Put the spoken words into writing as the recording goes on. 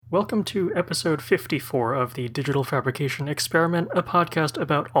Welcome to episode 54 of the Digital Fabrication Experiment, a podcast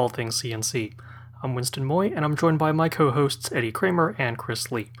about all things CNC. I'm Winston Moy, and I'm joined by my co-hosts Eddie Kramer and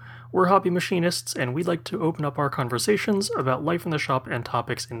Chris Lee. We're hobby machinists, and we'd like to open up our conversations about life in the shop and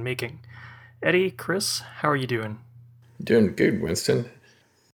topics in making. Eddie, Chris, how are you doing? Doing good, Winston.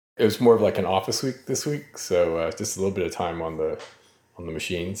 It was more of like an office week this week, so just a little bit of time on the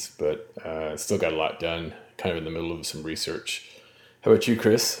machines, but still got a lot done, kind of in the middle of some research. How about you,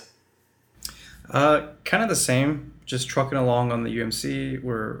 Chris? Kind of the same, just trucking along on the UMC.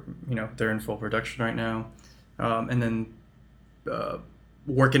 They're in full production right now. And then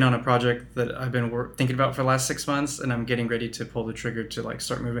working on a project that I've been thinking about for the last 6 months, and I'm getting ready to pull the trigger to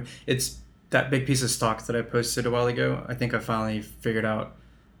start moving. It's that big piece of stock that I posted a while ago. I think I finally figured out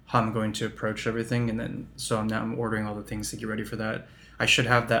how I'm going to approach everything, and then I'm ordering all the things to get ready for that. I should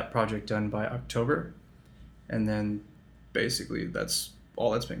have that project done by October, and then basically that's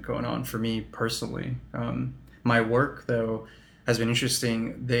all that's been going on for me personally. My work, though, has been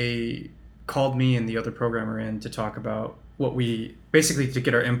interesting. They called me and the other programmer in to talk about to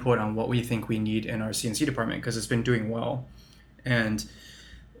get our input on what we think we need in our CNC department, because it's been doing well. And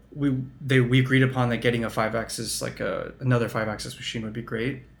we agreed upon that getting a 5-axis, another 5-axis machine would be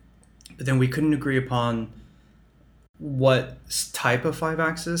great. But then we couldn't agree upon what type of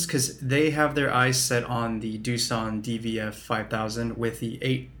 5-axis, because they have their eyes set on the Doosan DVF 5000 with the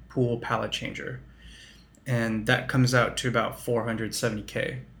 8-pool pallet changer, and that comes out to about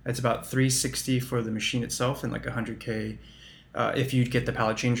 $470K. It's about $360 for the machine itself, and like $100K if you get the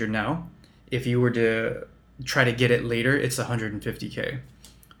pallet changer now. If you were to try to get it later, it's $150K.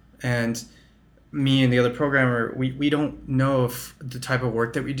 And me and the other programmer, we don't know if the type of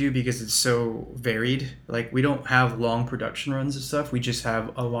work that we do, because it's so varied. Like, we don't have long production runs of stuff. We just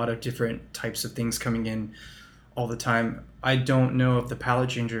have a lot of different types of things coming in all the time. I don't know if the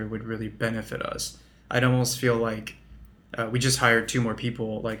pallet changer would really benefit us. I'd almost feel like we just hired 2 more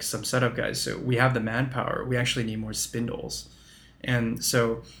people, like some setup guys. So we have the manpower. We actually need more spindles. And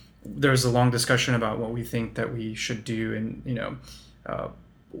so there's a long discussion about what we think that we should do, and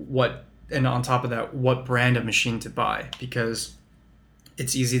and on top of that, what brand of machine to buy, because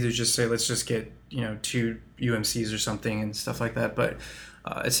it's easy to just say, let's just get 2 UMCs or something and stuff like that. But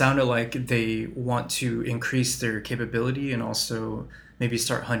it sounded like they want to increase their capability and also maybe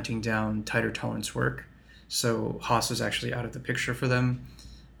start hunting down tighter tolerance work. So Haas was actually out of the picture for them.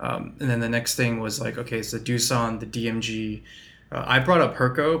 And then the next thing was it's the Doosan, the DMG. I brought up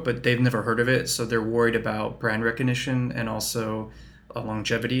Herco, but they've never heard of it. So they're worried about brand recognition and also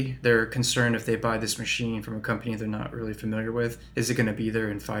longevity. They're concerned if they buy this machine from a company they're not really familiar with, is it going to be there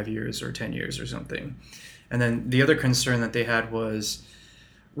in 5 years or 10 years or something? And then the other concern that they had was,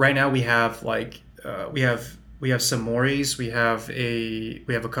 right now we have we have some Moris, we have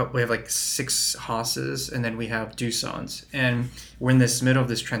 6 Haas's, and then we have Doosans. And we're in this middle of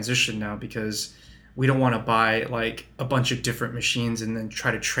this transition now, because we don't want to buy a bunch of different machines and then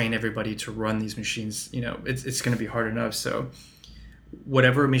try to train everybody to run these machines. It's going to be hard enough. So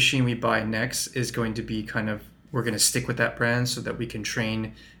whatever machine we buy next is going to be we're going to stick with that brand so that we can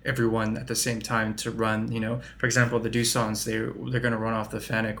train everyone at the same time to run, for example, the Doosans, they're going to run off the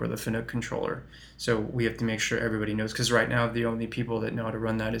FANUC or the FANUC controller. So we have to make sure everybody knows, because right now the only people that know how to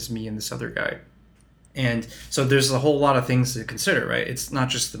run that is me and this other guy. And so there's a whole lot of things to consider, right? It's not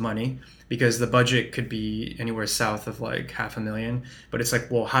just the money, because the budget could be anywhere south of $500,000, but it's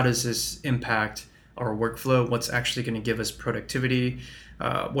well, how does this impact our workflow? What's actually going to give us productivity?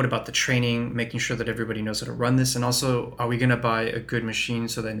 What about the training, making sure that everybody knows how to run this? And also, are we going to buy a good machine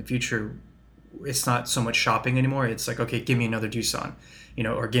so that in the future it's not so much shopping anymore? It's okay, give me another Doosan,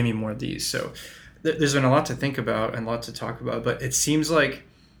 or give me more of these. So there's been a lot to think about and a lot to talk about, but it seems like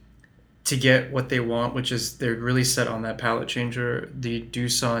to get what they want, which is they're really set on that pallet changer, the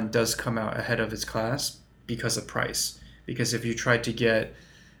Doosan does come out ahead of its class because of price. Because if you try to get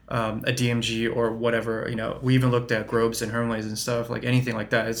a DMG or whatever, we even looked at Grobes and Hermleys and stuff, anything like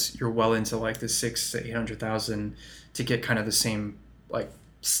that, you're well into the $600,000 to $800,000 to get kind of the same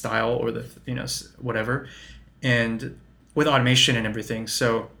style or the whatever, and with automation and everything.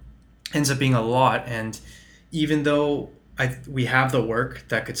 So ends up being a lot. And even though we have the work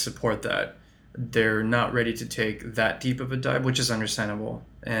that could support that, they're not ready to take that deep of a dive, which is understandable.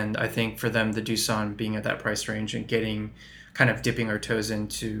 And I think for them, the Doosan being at that price range and dipping our toes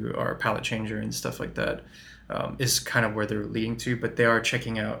into our pallet changer and stuff like that is kind of where they're leading to. But they are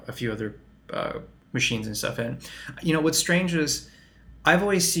checking out a few other machines and stuff. And what's strange is I've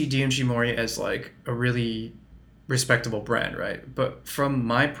always seen DMG Mori as a really respectable brand, right? But from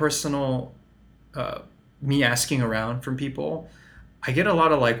my personal me asking around from people, I get a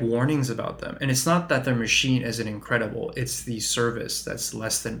lot of like warnings about them, and it's not that their machine isn't incredible; it's the service that's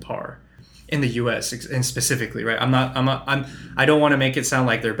less than par in the U.S. and specifically, right? I don't want to make it sound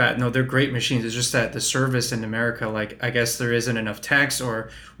like they're bad. No, they're great machines. It's just that the service in America, like I guess there isn't enough tax or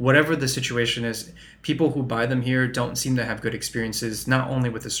whatever the situation is. People who buy them here don't seem to have good experiences, not only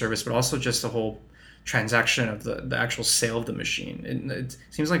with the service but also just the whole transaction of the actual sale of the machine. And it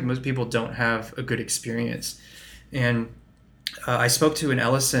seems like most people don't have a good experience, and I spoke to an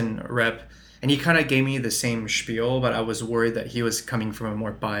Ellison rep, and he kind of gave me the same spiel, but I was worried that he was coming from a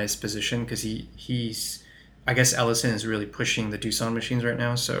more biased position because he's, I guess Ellison is really pushing the Doosan machines right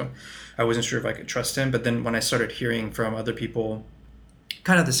now, so I wasn't sure if I could trust him. But then when I started hearing from other people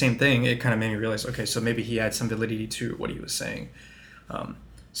kind of the same thing, it kind of made me realize, okay, so maybe he had some validity to what he was saying.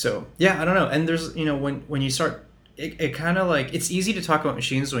 So yeah, I don't know. And there's, when you start, it kind of like, it's easy to talk about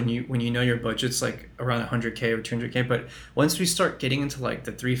machines when you know your budget's like around 100K or 200K, but once we start getting into like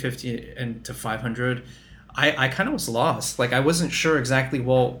the 350 and to 500, I kind of was lost. Like I wasn't sure exactly,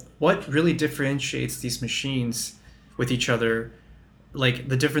 well, what really differentiates these machines with each other, like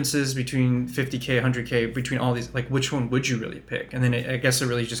the differences between 50K, 100K, between all these, like which one would you really pick? And then I guess it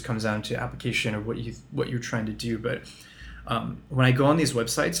really just comes down to application or what you're trying to do. But when I go on these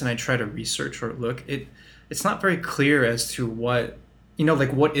websites and I try to research or look, it's not very clear as to what,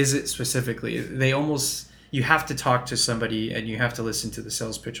 like what is it specifically. They almost, you have to talk to somebody and you have to listen to the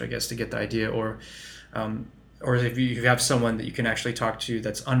sales pitch, I guess, to get the idea, or if you have someone that you can actually talk to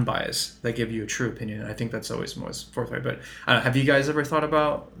that's unbiased, that give you a true opinion. I think that's always most forthright. But have you guys ever thought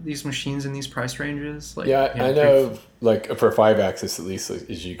about these machines in these price ranges? Like, yeah, I know, like for 5-axis at least,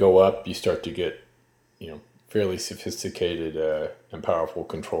 as you go up, you start to get, fairly sophisticated and powerful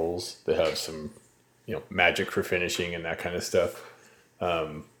controls that have some, magic for finishing and that kind of stuff.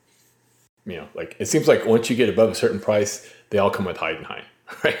 Like it seems like once you get above a certain price, they all come with Heidenhain,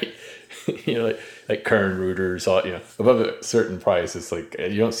 right? like Kern routers, all, above a certain price, it's like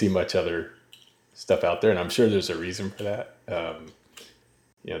you don't see much other stuff out there, and I'm sure there's a reason for that.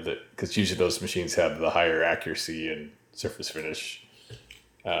 Because usually those machines have the higher accuracy and surface finish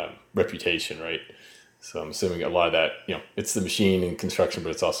reputation, right? So I'm assuming a lot of that, it's the machine and construction, but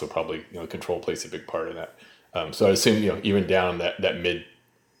it's also probably, control plays a big part of that. So I assume, even down that mid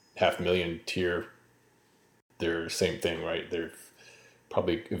 $500,000 tier, they're same thing, right? They've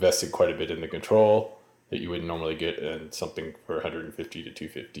probably invested quite a bit in the control that you wouldn't normally get in something for 150 to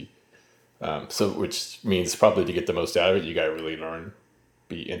 250. So which means probably to get the most out of it, you got to really learn,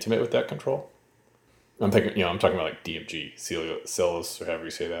 be intimate with that control. I'm thinking, I'm talking about like DMG, Celis, or however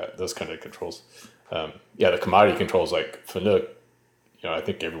you say that, those kind of controls. The commodity controls like Fanuc, I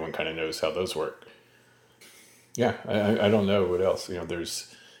think everyone kind of knows how those work. Yeah, I don't know what else.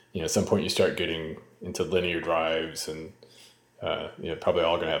 There's, at some point you start getting into linear drives and, probably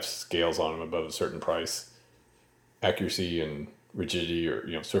all going to have scales on them above a certain price. Accuracy and rigidity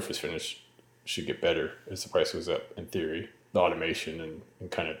or, surface finish should get better as the price goes up in theory. The automation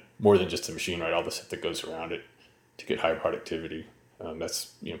and kind of more than just the machine, right? All the stuff that goes around it to get high productivity.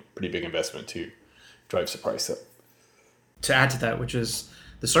 That's, pretty big investment too. Drives the price up. To add to that, which is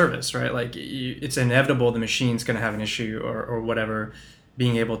the service, right? Like it's inevitable the machine's going to have an issue or whatever.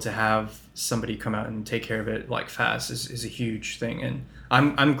 Being able to have somebody come out and take care of it like fast is a huge thing. And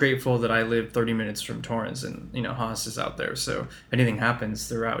I'm grateful that I live 30 minutes from Torrance and, Haas is out there. So if anything happens,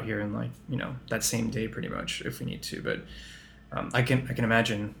 they're out here in like, that same day pretty much if we need to. But I can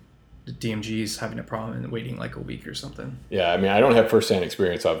imagine the DMGs having a problem and waiting like a week or something. Yeah, I mean, I don't have firsthand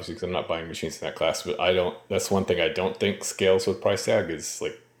experience, obviously, because I'm not buying machines in that class, but that's one thing I don't think scales with price tag is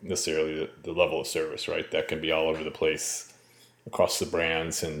like necessarily the level of service, right? That can be all over the place across the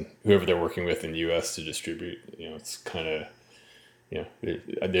brands and whoever they're working with in the U.S. to distribute. It's kind of,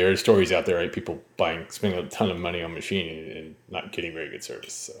 there are stories out there, right? People spending a ton of money on machine and not getting very good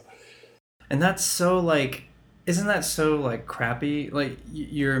service. So. And that's so like, isn't that so like crappy? Like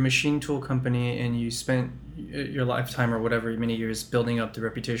you're a machine tool company and you spent your lifetime or whatever many years building up the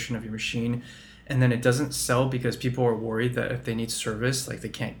reputation of your machine, and then it doesn't sell because people are worried that if they need service, like they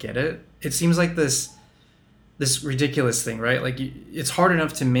can't get it. It seems like this ridiculous thing, right? Like it's hard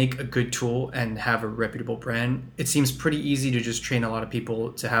enough to make a good tool and have a reputable brand. It seems pretty easy to just train a lot of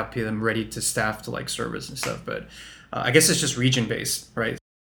people to have them ready to staff to like service and stuff. But I guess it's just region based, right?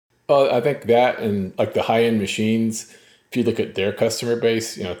 Well, I think that and like the high-end machines, if you look at their customer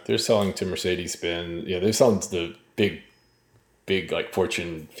base, they're selling to Mercedes-Benz, they're selling to the big like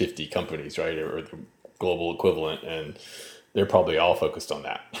Fortune 50 companies, right? Or the global equivalent. And they're probably all focused on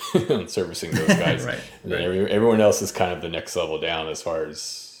that, on servicing those guys. Right. And then everyone else is kind of the next level down as far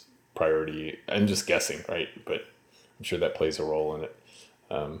as priority. I'm just guessing, right? But I'm sure that plays a role in it.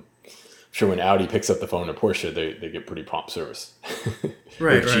 I'm sure when Audi picks up the phone or Porsche, they get pretty prompt service.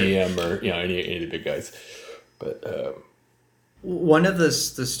 Right, or GM or any of the big guys. But one of the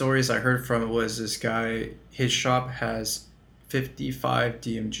stories I heard from it was this guy, his shop has 55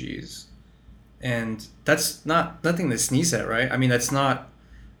 DMGs. And that's nothing to sneeze at, right? I mean, that's not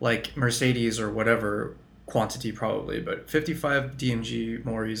like Mercedes or whatever quantity probably, but 55 DMG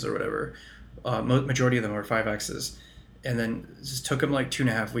Moris or whatever, majority of them are 5Xs. And then it just took him like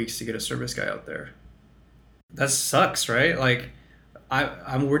 2.5 weeks to get a service guy out there. That sucks, right? Like,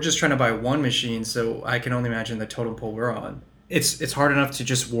 we're just trying to buy one machine, so I can only imagine the totem pole we're on. It's hard enough to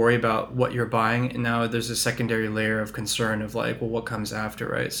just worry about what you're buying, and now there's a secondary layer of concern of like, well, what comes after,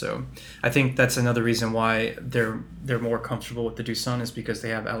 right? So I think that's another reason why they're more comfortable with the Doosan, is because they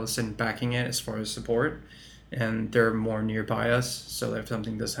have Allison backing it as far as support, and they're more nearby us. So if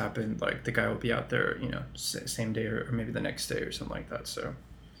something does happen, like the guy will be out there, same day or maybe the next day or something like that. So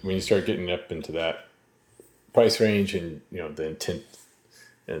when you start getting up into that price range and the intent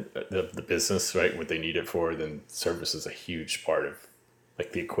and the business, right, what they need it for, then service is a huge part of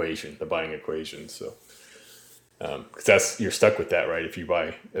like the equation, the buying equation. So because you're stuck with that, right? If you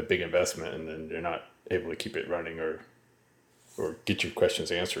buy a big investment and then you're not able to keep it running or get your questions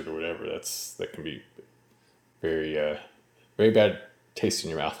answered or whatever, that can be very very bad taste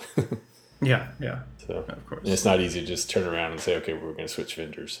in your mouth. yeah So of course, and it's not easy to just turn around and say, okay, we're going to switch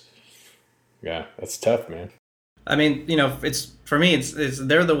vendors. Yeah, that's tough, man. I mean, it's for me, it's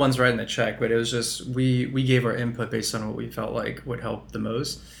they're the ones writing the check, but it was just we gave our input based on what we felt like would help the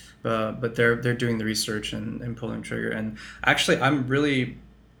most. But they're doing the research and pulling the trigger. And actually, I'm really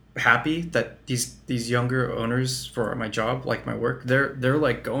happy that these younger owners for my job, like my work, they're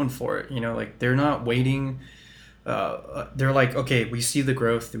like going for it. Like they're not waiting. They're like, okay, we see the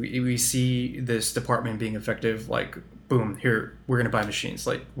growth, we see this department being effective, like boom, here we're gonna buy machines,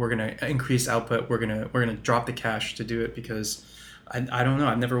 like we're gonna increase output, we're gonna drop the cash to do it, because I don't know,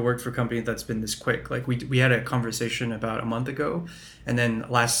 I've never worked for a company that's been this quick. Like we had a conversation about a month ago, and then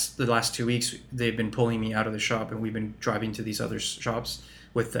the last 2 weeks they've been pulling me out of the shop, and we've been driving to these other shops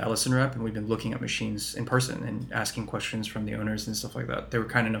with the Ellison rep, and we've been looking at machines in person and asking questions from the owners and stuff like that. They were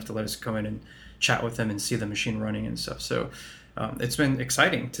kind enough to let us come in and chat with them and see the machine running and stuff. So it's been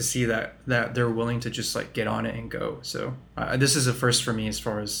exciting to see that they're willing to just like get on it and go. So this is a first for me as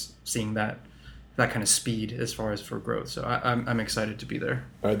far as seeing that kind of speed as far as for growth. So I'm excited to be there.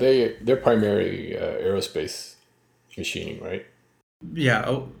 Are they're primary aerospace machining, right?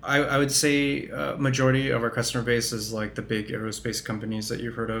 Yeah, I would say majority of our customer base is like the big aerospace companies that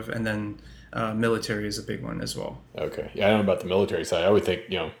you've heard of, and then military is a big one as well. Okay, yeah, I don't know about the military side. I would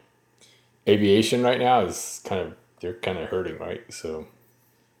think aviation right now is they're kind of hurting, right? So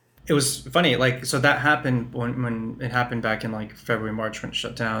it was funny, like, so that happened when it happened back in like February, March, when it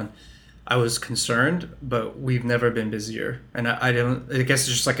shut down. I was concerned, but we've never been busier, and I guess it's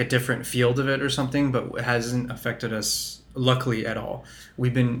just like a different field of it or something, but it hasn't affected us luckily at all.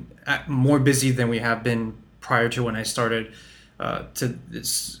 We've been more busy than we have been prior to when I started.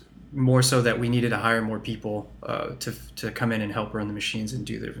 It's more so that we needed to hire more people to come in and help run the machines and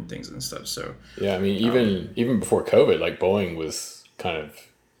do different things and stuff. So yeah, I mean, even before COVID, like Boeing was kind of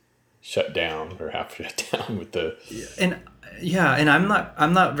shut down or half shut down with the and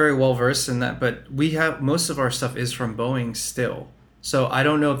I'm not very well versed in that, but we have most of our stuff is from Boeing still. So I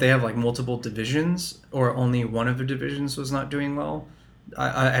don't know if they have like multiple divisions or only one of the divisions was not doing well.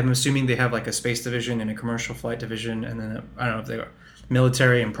 I'm assuming they have like a space division and a commercial flight division, and then I don't know if they are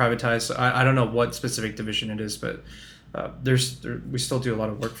military and privatized. So I don't know what specific division it is, but we still do a lot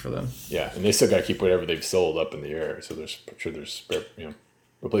of work for them. Yeah, and they still got to keep whatever they've sold up in the air. So I'm sure there's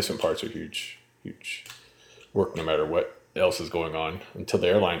replacement parts are huge work no matter what else is going on until the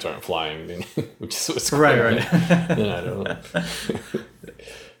airlines aren't flying, then which is what's going on. Right. Then I don't know.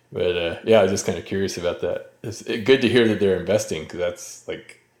 But yeah, I was just kind of curious about that. It's good to hear that they're investing, because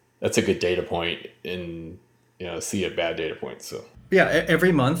that's a good data point, and see a bad data point. So yeah,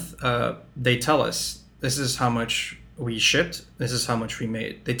 every month they tell us this is how much we shipped, this is how much we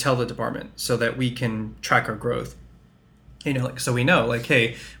made. They tell the department so that we can track our growth. So we know, like,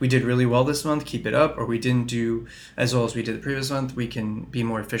 hey, we did really well this month, keep it up, or we didn't do as well as we did the previous month, we can be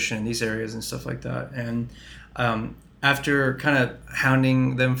more efficient in these areas and stuff like that. And after kind of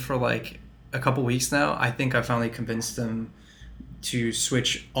hounding them for like a couple weeks now, I think I finally convinced them to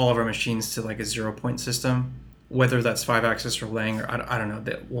switch all of our machines to like a 0-point system, whether that's 5-axis or Lang, or I don't know,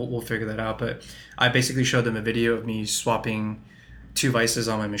 we'll figure that out. But I basically showed them a video of me swapping 2 vices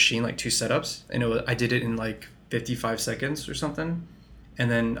on my machine, like 2 setups, and I did it in like 55 seconds or something. and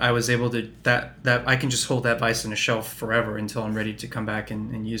then I was able to that I can just hold that vise on a shelf forever until I'm ready to come back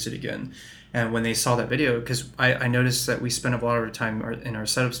and use it again. And when they saw that video, because I noticed that we spend a lot of our time in our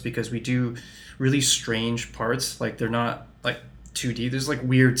setups because we do really strange parts, like they're not like 2D. There's like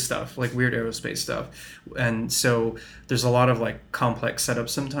weird stuff, like weird aerospace stuff, and so there's a lot of like complex setups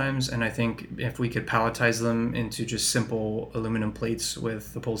sometimes. And I think if we could palletize them into just simple aluminum plates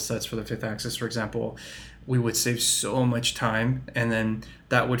with the pull sets for the fifth axis, for example, we would save so much time, and then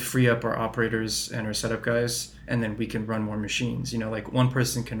that would free up our operators and our setup guys, and then we can run more machines. Like one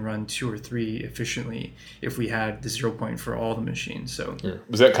person can run 2 or 3 efficiently if we had the 0 point for all the machines. So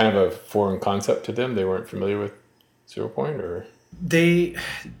was that kind of a foreign concept to them? They weren't familiar with 0 point, or the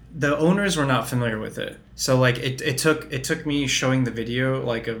owners were not familiar with it. So like it took me showing the video,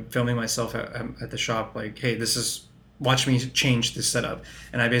 like of filming myself at the shop, like, hey, watch me change this setup.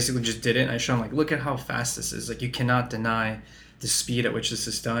 And I basically just did it, and I showed them, like, look at how fast this is. Like, you cannot deny the speed at which this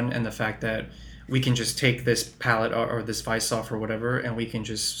is done, and the fact that we can just take this pallet or this vise off or whatever, and we can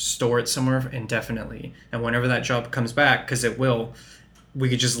just store it somewhere indefinitely. And whenever that job comes back, because it will, we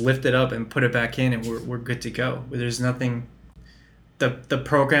could just lift it up and put it back in, and we're good to go. There's nothing. The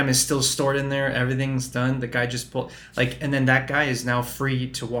program is still stored in there. Everything's done. The guy just pulled, like, and then that guy is now free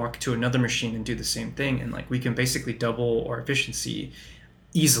to walk to another machine and do the same thing. And like, we can basically double our efficiency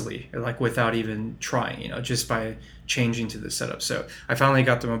easily, like without even trying, just by changing to the setup. So I finally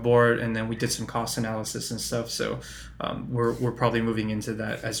got them aboard, and then we did some cost analysis and stuff. So we're probably moving into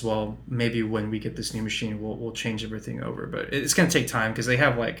that as well. Maybe when we get this new machine, we'll change everything over, but it's going to take time because they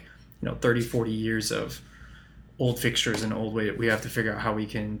have like, 30, 40 years of old fixtures and old way. We have to figure out how we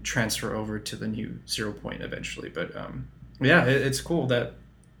can transfer over to the new 0 point eventually. But yeah, it's cool that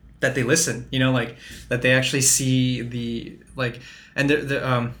they listen, like that they actually see the, like, and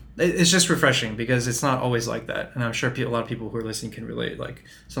it's just refreshing because it's not always like that. And I'm sure a lot of people who are listening can relate. Like,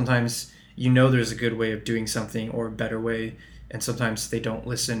 sometimes there's a good way of doing something or a better way, and sometimes they don't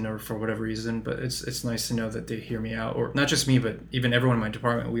listen, or for whatever reason. But it's nice to know that they hear me out, or not just me, but even everyone in my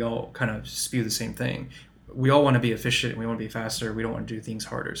department. We all kind of spew the same thing. We all want to be efficient, and we want to be faster. We don't want to do things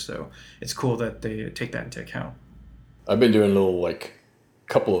harder. So it's cool that they take that into account. I've been doing a little, like,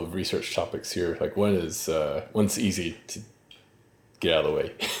 couple of research topics here. Like, one's easy to get out of the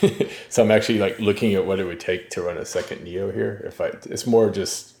way. So I'm actually like looking at what it would take to run a second Neo here. It's more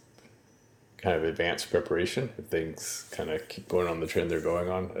just kind of advanced preparation. If things kind of keep going on the trend they're going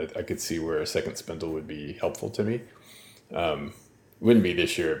on, I could see where a second spindle would be helpful to me. Wouldn't be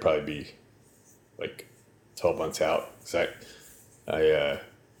this year. It'd probably be like 12 months out. So I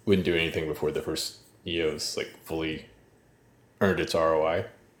wouldn't do anything before the first Neo's like fully earned its ROI.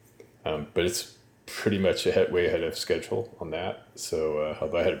 But it's pretty much way ahead of schedule on that. So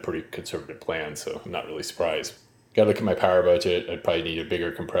although I had a pretty conservative plan, so I'm not really surprised. Got to look at my power budget. I'd probably need a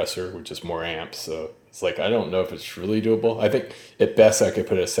bigger compressor, which is more amps. So it's like, I don't know if it's really doable. I think at best I could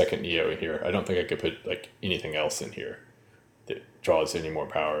put a second Neo in here. I don't think I could put like anything else in here that draws any more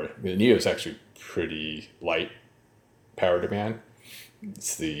power. The Neo is actually pretty light power demand.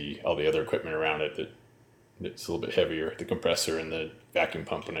 It's all the other equipment around it it's a little bit heavier, the compressor and the vacuum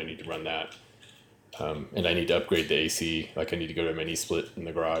pump when I need to run that. And I need to upgrade the AC. Like, I need to go to a mini split in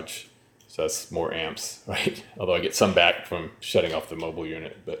the garage. So that's more amps, right? Although I get some back from shutting off the mobile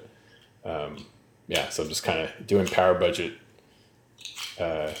unit. But yeah, so I'm just kind of doing power budget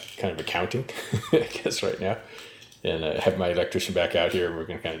kind of accounting, I guess, right now. And I have my electrician back out here. We're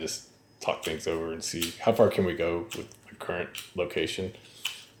going to kind of just talk things over and see how far can we go with the current location.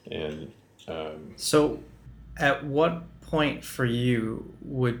 And so at what point for you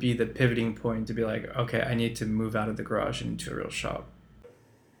would be the pivoting point to be like, okay, I need to move out of the garage and into a real shop?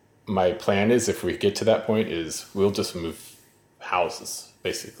 My plan is, if we get to that point, is we'll just move houses,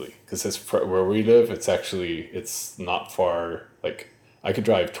 basically, because that's where we live. It's not far. Like, I could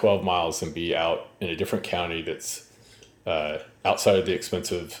drive 12 miles and be out in a different county that's outside of the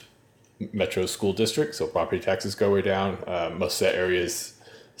expensive metro school district, so property taxes go way down. Most of that area is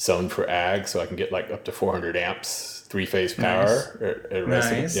zoned for ag, so I can get like up to 400 amps, 3-phase power.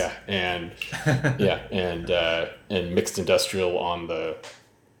 Nice. Yeah, and and mixed industrial on the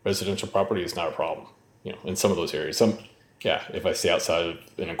residential property is not a problem. In some of those areas, if I stay outside of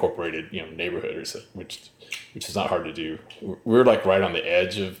an incorporated neighborhood or so, which is not hard to do. We're like right on the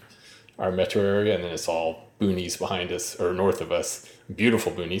edge of our metro area, and then it's all boonies behind us or north of us.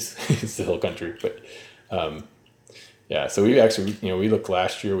 Beautiful boonies. It's the hill country, but so we actually, we looked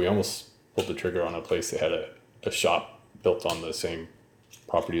last year. We almost pulled the trigger on a place that had a shop built on the same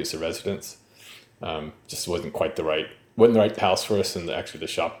property as the residence. Just wasn't the right house for us, and actually the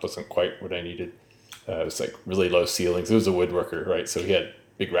shop wasn't quite what I needed. It was like really low ceilings. It was a woodworker, right? So he had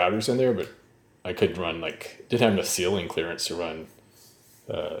big routers in there, but I couldn't run didn't have enough ceiling clearance to run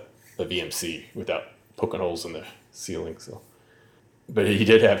a VMC without poking holes in the ceiling. So, but he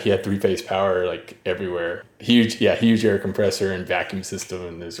had 3-phase power like everywhere. Huge air compressor and vacuum system,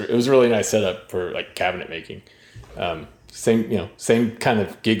 and it was a really nice setup for like cabinet making. Same kind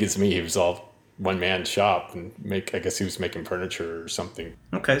of gig as me. He was all one man shop and I guess he was making furniture or something.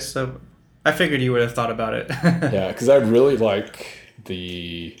 Okay, so I figured you would have thought about it. Yeah, because I really like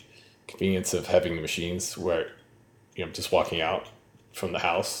the convenience of having the machines where, just walking out from the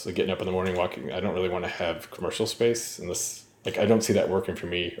house, like getting up in the morning, walking. I don't really want to have commercial space unless, like, I don't see that working for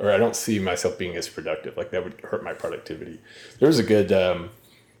me, or I don't see myself being as productive. Like, that would hurt my productivity. There was a good,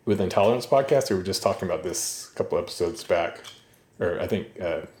 with Intolerance podcast, we were just talking about this a couple episodes back, or I think,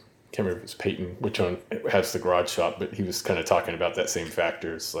 can't remember if it was Peyton, which one has the garage shop, but he was kind of talking about that same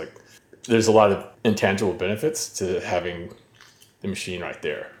factors. Like, there's a lot of intangible benefits to having the machine right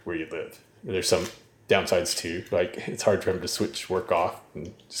there where you live. There's some downsides too. Like, it's hard for him to switch work off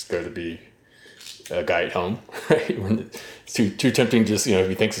and just go to be a guy at home, right? When it's too tempting, just, if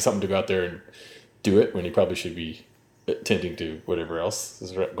he thinks of something, to go out there and do it when he probably should be attending to whatever else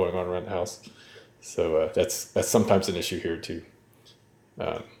is going on around the house. So that's sometimes an issue here too.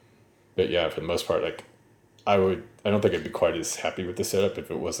 But yeah, for the most part, like, I don't think I'd be quite as happy with the setup if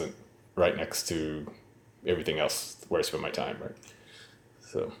it wasn't right next to everything else where I spend my time, right?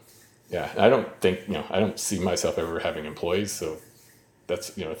 So, yeah, I don't see myself ever having employees. So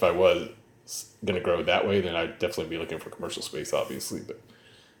that's, if I was going to grow that way, then I'd definitely be looking for commercial space, obviously. But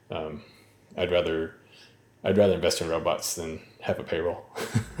I'd rather invest in robots than have a payroll.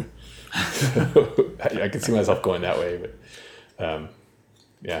 So I could see myself going that way, but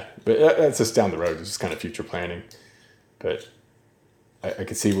yeah, but that's just down the road. It's just kind of future planning. But I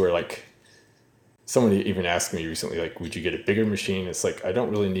could see where, like, somebody even asked me recently, like, would you get a bigger machine? It's like, I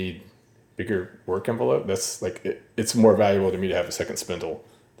don't really need bigger work envelope. That's like, it's more valuable to me to have a second spindle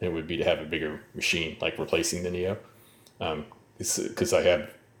than it would be to have a bigger machine, like replacing the Neo. It's because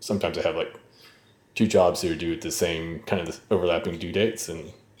sometimes I have like 2 jobs that are due at the same kind of overlapping due dates,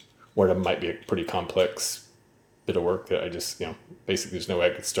 and one of them might be a pretty complex bit of work that I just, basically there's no way I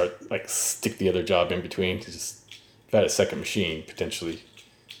could stick the other job in between to just, if I had a second machine, potentially,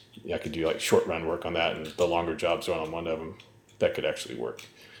 I could do like short run work on that, and the longer jobs run on one of them, that could actually work.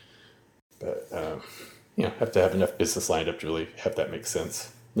 But, have to have enough business lined up to really have that make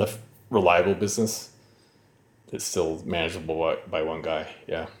sense. Enough reliable business that's still manageable by one guy.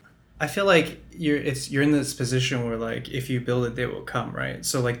 Yeah. I feel like you're in this position where, like, if you build it, they will come, right?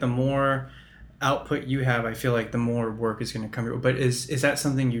 So, like, the more output you have, I feel like the more work is going to come your way. But is that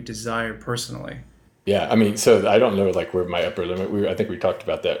something you desire personally? Yeah, I mean, so I don't know, like, where my upper limit. I think we talked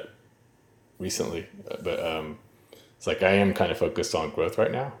about that recently, but it's like I am kind of focused on growth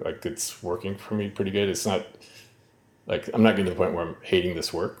right now. Like, it's working for me pretty good. It's not like I'm not getting to the point where I'm hating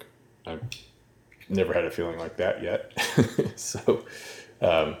this work. I've never had a feeling like that yet. So,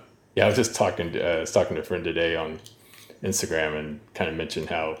 yeah, I was just talking to a friend today on Instagram and kind of mentioned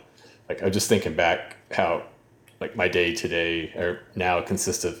how, like, I was just thinking back how, like, my day today or now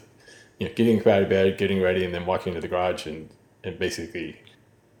consists of, getting out of bed, getting ready, and then walking to the garage and basically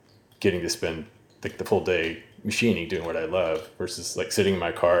getting to spend like the full day machining, doing what I love, versus like sitting in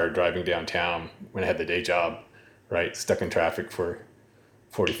my car, driving downtown when I had the day job, right? Stuck in traffic for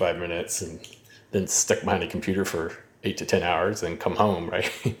 45 minutes and then stuck behind a computer for 8 to 10 hours and come home,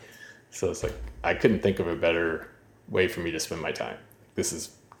 right? So it's like, I couldn't think of a better way for me to spend my time. This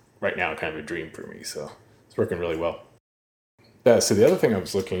is right now kind of a dream for me. So it's working really well. Yeah, so the other thing I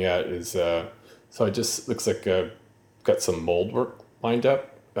was looking at is, so I just, looks like I've got some mold work lined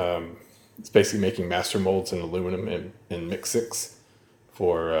up. It's basically making master molds in aluminum and Mix 6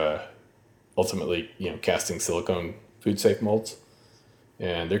 for ultimately, casting silicone food safe molds.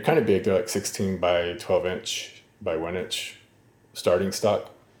 And they're kind of big. They're like 16 by 12 inch by 1 inch starting stock.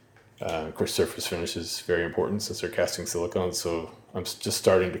 Of course, surface finish is very important since they're casting silicone. So I'm just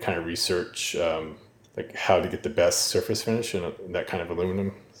starting to kind of research like how to get the best surface finish in that kind of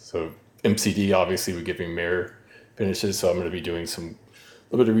aluminum. So MCD obviously would give me mirror finishes. So I'm going to be doing a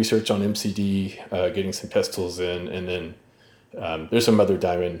little bit of research on MCD, getting some pestils in, and then there's some other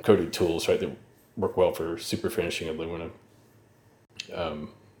diamond coated tools, right, that work well for super finishing aluminum.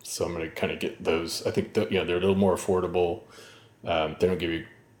 So I'm going to kind of get those. I think they're a little more affordable. They don't give you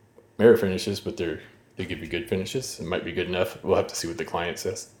mirror finishes, but they give you good finishes. It might be good enough. We'll have to see what the client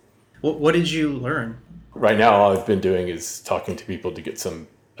says. What did you learn? Right now, all I've been doing is talking to people to get some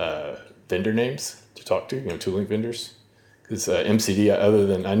vendor names to talk to, tooling vendors. is MCD. Other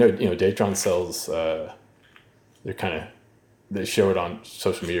than I know, Datron sells. They show it on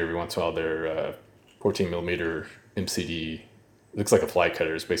social media every once in a while. Their 14 millimeter MCD looks like a fly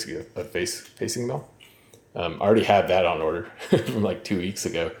cutter. It's basically a facing mill. I already had that on order from like 2 weeks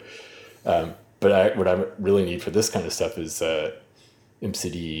ago. But what I really need for this kind of stuff is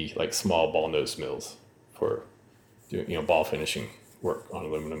MCD, like small ball nose mills for doing ball finishing work on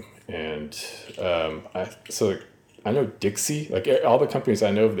aluminum. And I know Dixie, like all the companies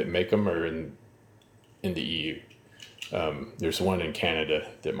I know of that make them are in the EU. There's one in Canada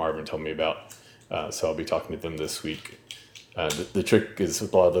that Marvin told me about, so I'll be talking to them this week. The trick is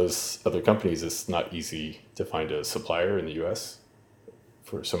with a lot of those other companies, it's not easy to find a supplier in the U.S.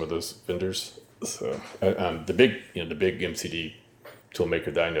 for some of those vendors. So the big MCD tool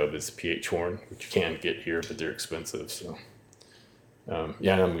maker that I know of is PH Horn, which you can get here, but they're expensive. So and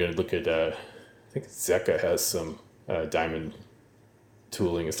I'm going to look at I think Zeka has some diamond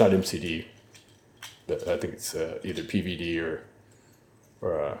tooling. It's not MCD, but I think it's either PVD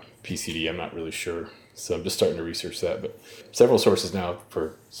or PCD. I'm not really sure. So I'm just starting to research that. But several sources now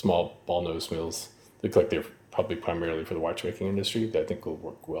for small ball nose mills look like they're probably primarily for the watchmaking industry that I think will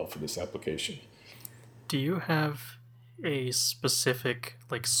work well for this application. Do you have a specific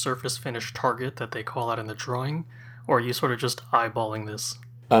surface finish target that they call out in the drawing, or are you sort of just eyeballing this?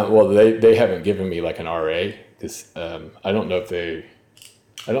 Well, they haven't given me like an RA. I don't know if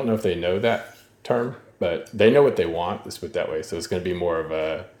they know that term, but they know what they want. Let's put it that way. So it's going to be more of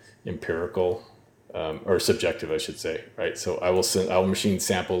a empirical or subjective, I should say, right? So I'll machine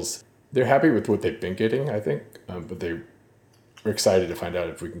samples. They're happy with what they've been getting, I think, but they're excited to find out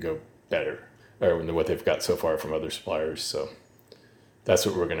if we can go better or what they've got so far from other suppliers. So that's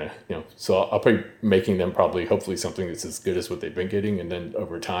what we're gonna, So I'll be making them hopefully something that's as good as what they've been getting, and then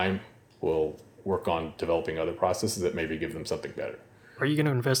over time we'll work on developing other processes that maybe give them something better. Are you going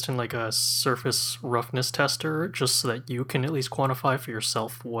to invest in a surface roughness tester just so that you can at least quantify for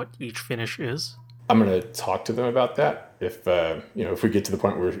yourself what each finish is? I'm going to talk to them about that. If if we get to the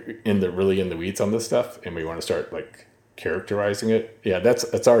point where we're really in the weeds on this stuff and we want to start characterizing it,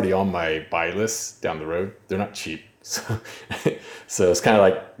 that's already on my buy list down the road. They're not cheap, so it's kind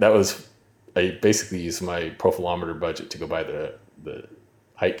of I basically used my profilometer budget to go buy the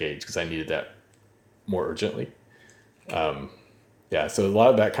height gauge because I needed that more urgently. So a lot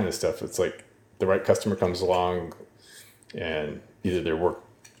of that kind of stuff, it's like the right customer comes along and either their work,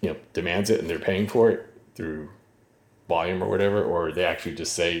 demands it and they're paying for it through volume or whatever, or they actually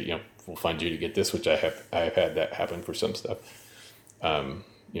just say, we'll fund you to get this, which I have had that happen for some stuff.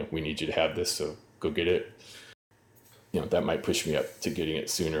 We need you to have this, so go get it. That might push me up to getting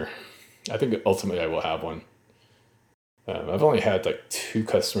it sooner. I think ultimately I will have one. I've only had 2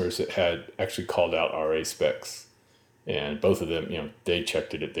 customers that had actually called out RA specs. And both of them, they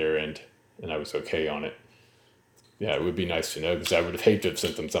checked it at their end, and I was okay on it. Yeah, it would be nice to know, because I would have hated to have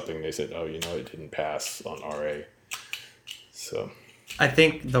sent them something and they said, oh, it didn't pass on RA. So I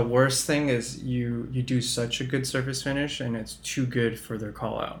think the worst thing is you do such a good surface finish and it's too good for their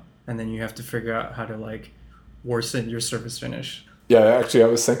call out. And then you have to figure out how to worsen your surface finish. Yeah, actually I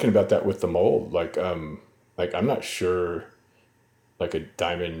was thinking about that with the mold. I'm not sure a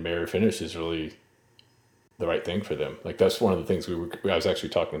diamond mirror finish is really the right thing for them. That's one of the things I was actually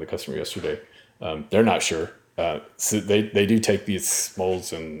talking to the customer yesterday. They're not sure. So they do take these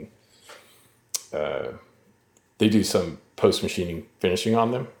molds and they do some post machining finishing on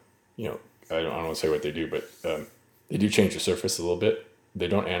them. I don't want to say what they do, but they do change the surface a little bit. They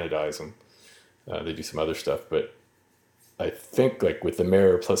don't anodize them. They do some other stuff, but I think with the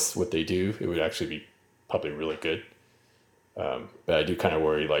mirror plus what they do, it would actually be probably really good. But I do kind of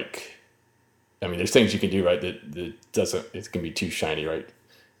worry there's things you can do, right, that doesn't, it can be too shiny, right? It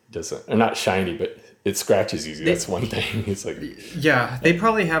doesn't, or not shiny, but it scratches easy. That's one thing. It's they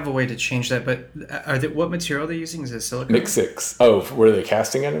probably have a way to change that, but what material are they using? Is it silicone? Mix 6. Oh, were they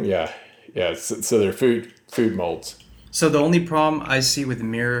casting in them? Yeah. So they're food molds. So the only problem I see with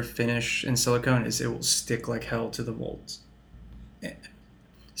mirror finish in silicone is it will stick like hell to the molds.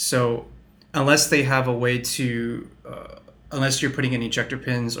 So unless they have a way to unless you're putting in ejector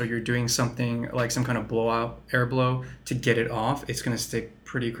pins or you're doing something like some kind of blowout, air blow to get it off, it's going to stick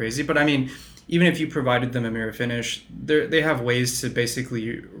pretty crazy. But even if you provided them a mirror finish, they have ways to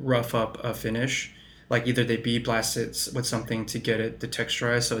basically rough up a finish. Either they bead blast it with something to get it to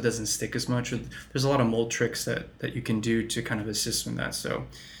texturize so it doesn't stick as much. There's a lot of mold tricks that you can do to kind of assist in that. So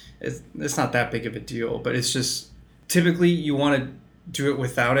it's not that big of a deal, but it's just typically you want to do it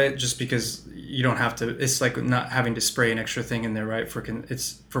without it, just because you don't have to. It's like not having to spray an extra thing in there, right?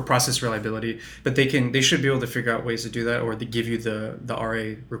 It's for process reliability. But they should be able to figure out ways to do that, or to give you the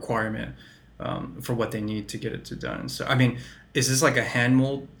RA requirement for what they need to get it to done. So I mean, is this like a hand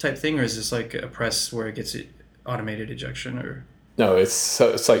mold type thing, or is this like a press where it gets automated ejection? Or no, it's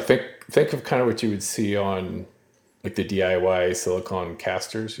like think of kind of what you would see on like the DIY silicone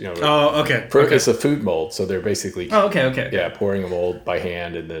casters, you know. Oh, okay. It's a food mold, so they're basically okay. Yeah, pouring a mold by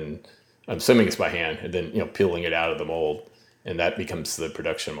hand, and then I'm assuming it's by hand, and then peeling it out of the mold, and that becomes the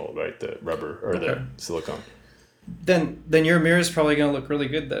production mold, right? The rubber or the silicone. Then your mirror is probably going to look really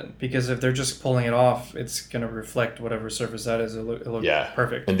good then, because if they're just pulling it off, it's going to reflect whatever surface that is. It'll look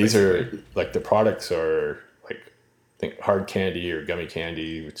perfect. And these are like the products are like, I think hard candy or gummy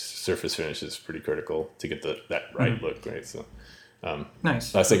candy, which surface finish is pretty critical to get that right look, right? So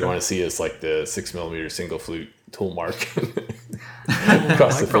nice. Last thing I want to see is like the 6mm single flute tool mark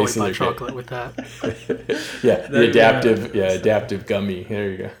across the face of the chocolate with that. Adaptive gummy.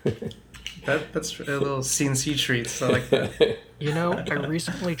 There you go. That's a little CNC treat. So I like that. I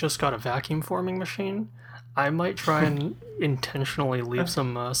recently just got a vacuum forming machine. I might try and intentionally leave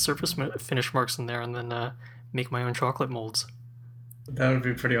some surface finish marks in there, and then make my own chocolate molds. That would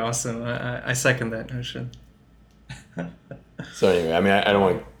be pretty awesome. I second that notion. So anyway, I mean, I don't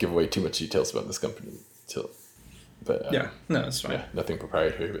want to give away too much details about this company, but no, it's fine. Yeah, nothing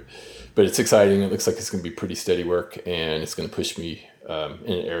proprietary, but it's exciting. It looks like it's going to be pretty steady work, and it's going to push me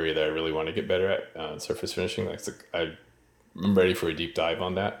in an area that I really want to get better at, surface finishing. I'm ready for a deep dive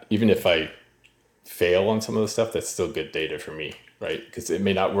on that. Even if I fail on some of the stuff, that's still good data for me, right? Because it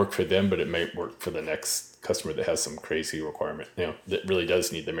may not work for them, but it may work for the next customer that has some crazy requirement, that really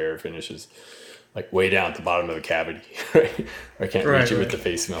does need the mirror finishes, like way down at the bottom of the cavity, right? Or I can't reach it with the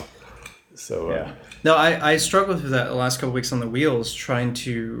face mill. So no, I struggled with that the last couple of weeks on the wheels, trying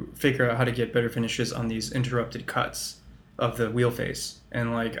to figure out how to get better finishes on these interrupted cuts of the wheel face.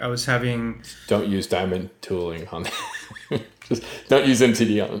 And like I was having... Don't use diamond tooling on that. Just don't use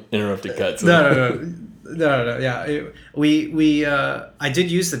MTD on interrupted cuts. No. Yeah, I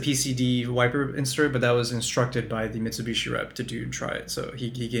did use the PCD wiper insert, but that was instructed by the Mitsubishi rep to try it. So he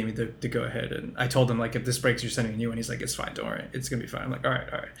gave me the go ahead, and I told him like, if this breaks, you're sending a new one. He's like, it's fine, don't worry, it's gonna be fine. I'm like, all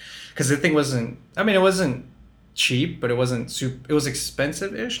right, because the thing wasn't. I mean, it wasn't cheap, but it wasn't super. It was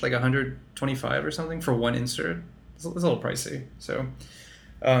expensive-ish, like $125 or something for one insert. It's a little pricey. So,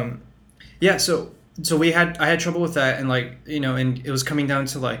 So I had trouble with that, and and it was coming down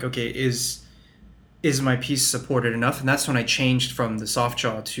to like, okay, is my piece supported enough? And that's when I changed from the soft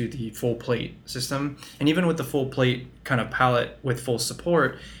jaw to the full plate system. And even with the full plate kind of palette with full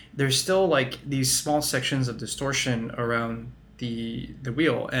support, there's still like these small sections of distortion around the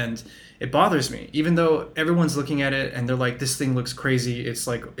wheel, and it bothers me. Even though everyone's looking at it and they're like, this thing looks crazy, it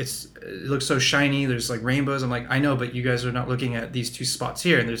looks so shiny, there's like rainbows. I'm like, I know, but you guys are not looking at these two spots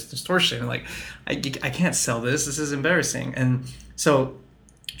here, and there's distortion. And like, I can't sell this is embarrassing. And so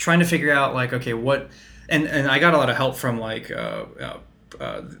trying to figure out like, okay, what, and I got a lot of help from like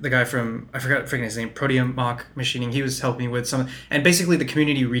the guy from, I forgot his name, Proteum Mock Machining. He was helping me with some, and basically the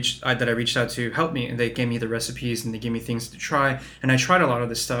community that I reached out to helped me, and they gave me the recipes and they gave me things to try, and I tried a lot of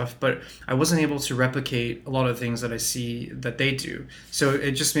this stuff, but I wasn't able to replicate a lot of things that I see that they do. So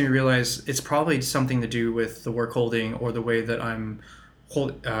it just made me realize it's probably something to do with the work holding or the way that I'm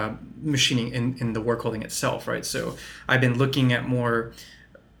machining in the work holding itself, right? So I've been looking at more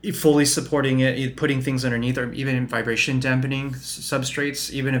fully supporting it, putting things underneath, or even in vibration dampening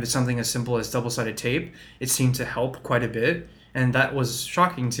substrates, even if it's something as simple as double-sided tape, it seemed to help quite a bit. And that was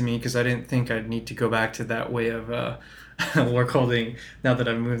shocking to me because I didn't think I'd need to go back to that way of work holding now that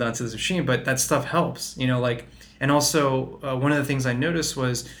I've moved on to this machine. But that stuff helps, and also one of the things I noticed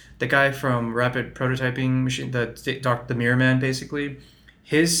was the guy from Rapid Prototyping Machine, the Mirror Man, basically,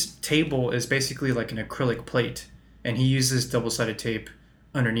 his table is basically like an acrylic plate, and he uses double-sided tape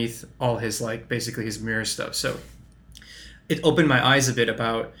underneath all his basically his mirror stuff. So it opened my eyes a bit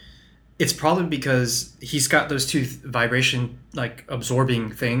about, it's probably because he's got those two vibration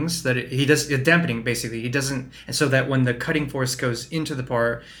absorbing things that he does dampening, basically he doesn't, and so that when the cutting force goes into the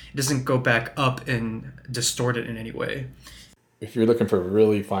part, it doesn't go back up and distort it in any way. If you're looking for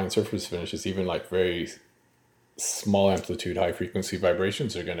really fine surface finishes, even like very small amplitude high frequency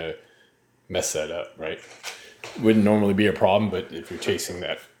vibrations are going to mess that up, right? Wouldn't normally be a problem, but if you're chasing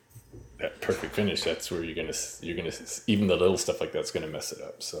that perfect finish, that's where you're gonna even the little stuff like that's gonna mess it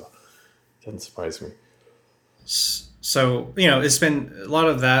up. So it doesn't surprise me. So, you know, it's been a lot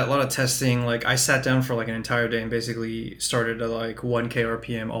of that, a lot of testing. Like I sat down for like an entire day and basically started at like 1K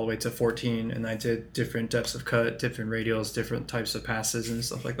RPM all the way to 14. And I did different depths of cut, different radials, different types of passes and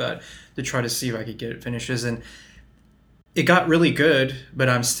stuff like that to try to see if I could get finishes. And it got really good, but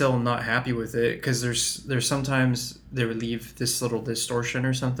I'm still not happy with it because there's sometimes they would leave this little distortion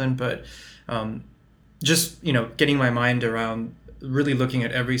or something. But just, you know, getting my mind around really looking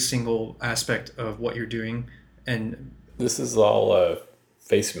at every single aspect of what you're doing. And this is all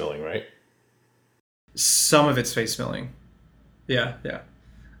face milling, right? some of it's face milling. Yeah, yeah.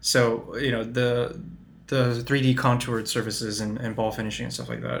 So, you know, the 3D contoured surfaces and ball finishing and stuff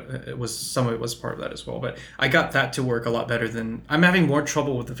like that, it was some of it was part of that as well. But I got that to work a lot better than I'm having more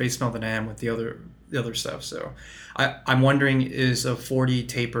trouble with the face melt than I am with the other stuff. So I'm wondering, is a 40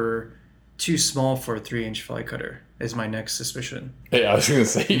 taper too small for a 3-inch fly cutter? Is my next suspicion. Yeah, I was gonna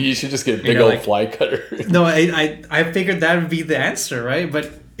say you should just get a big old like, fly cutter. No, I figured that would be the answer, right?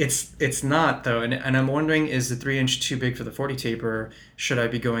 But it's not though, and I'm wondering, is the 3-inch too big for the 40 taper? Should I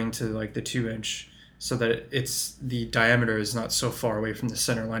be going to like the 2-inch so that it's the diameter is not so far away from the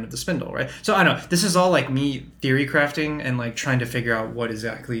center line of the spindle, right? So I don't know, this is all like me theory crafting and like trying to figure out what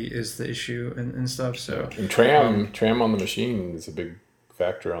exactly is the issue and stuff. So and tram on the machine is a big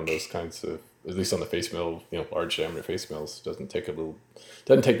factor on those kinds of, at least on the face mill, you know, large diameter face mills. Doesn't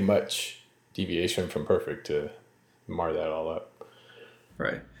take much deviation from perfect to mar that all up.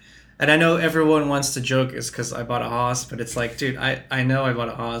 Right. And I know everyone wants to joke is because I bought a Haas, but it's like, dude, I know I bought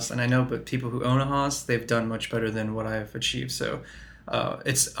a Haas, and I know, but people who own a Haas, they've done much better than what I've achieved. So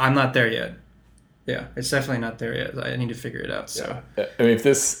I'm not there yet. Yeah, it's definitely not there yet. I need to figure it out. So yeah. I mean,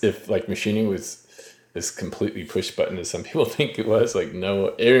 if like machining was this completely push button as some people think it was, like, no,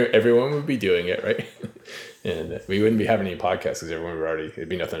 everyone would be doing it, right? And we wouldn't be having any podcasts because everyone would already, it'd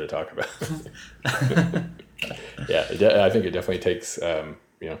be nothing to talk about. Yeah, I think it definitely takes,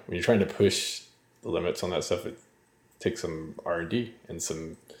 you know, when you're trying to push the limits on that stuff, it takes some R&D and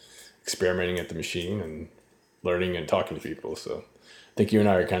some experimenting at the machine and learning and talking to people. So I think you and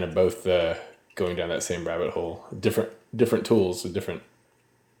I are kind of both going down that same rabbit hole, different tools with different,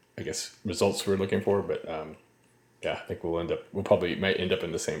 I guess, results we're looking for, but yeah, I think might end up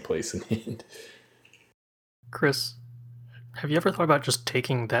in the same place in the end. Chris, have you ever thought about just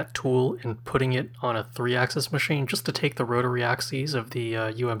taking that tool and putting it on a 3-axis machine just to take the rotary axes of the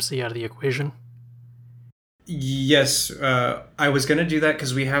UMC out of the equation? Yes, I was going to do that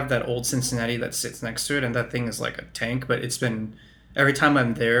because we have that old Cincinnati that sits next to it, and that thing is like a tank, but it's been, every time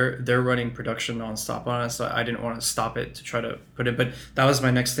I'm there, they're running production nonstop on it, so I didn't want to stop it to try to put it. But that was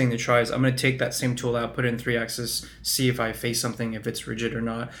my next thing to try, is I'm going to take that same tool out, put it in 3-axis, see if I face something, if it's rigid or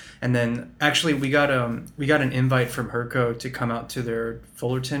not. And then actually we got an invite from Herco to come out to their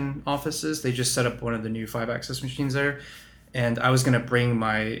Fullerton offices. They just set up one of the new 5-axis machines there, and I was going to bring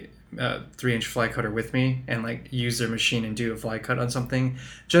my 3-inch fly cutter with me and like use their machine and do a fly cut on something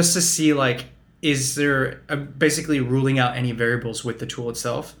just to see, like, is there basically ruling out any variables with the tool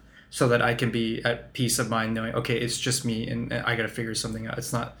itself so that I can be at peace of mind knowing, okay, it's just me and I got to figure something out.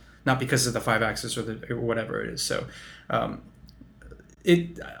 It's not because of the 5-axis or whatever it is. So I'm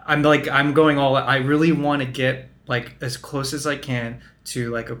going all, I really want to get like as close as I can to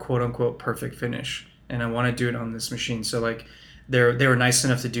like a quote unquote perfect finish. And I want to do it on this machine. So like they were nice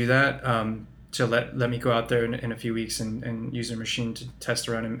enough to do that. To let me go out there in a few weeks and use their machine to test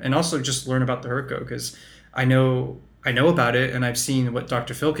around and also just learn about the Herco, because I know about it and I've seen what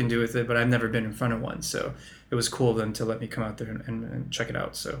Dr. Phil can do with it, but I've never been in front of one. So it was cool of them to let me come out there and check it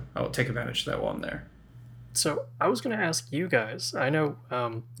out. So I'll take advantage of that while I'm there. So I was going to ask you guys, I know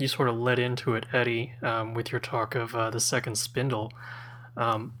you sort of led into it, Eddie, with your talk of the second spindle,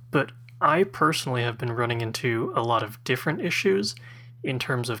 but I personally have been running into a lot of different issues in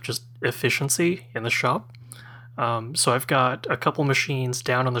terms of just efficiency in the shop. So I've got a couple machines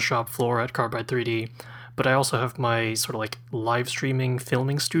down on the shop floor at Carbide 3D, but I also have my sort of like live streaming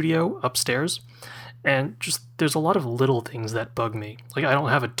filming studio upstairs. And just there's a lot of little things that bug me. Like I don't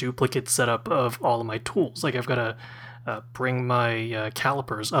have a duplicate setup of all of my tools. Like I've got to bring my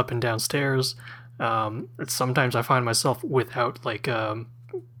calipers up and downstairs. Sometimes I find myself without like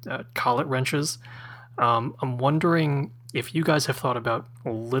collet wrenches. I'm wondering if you guys have thought about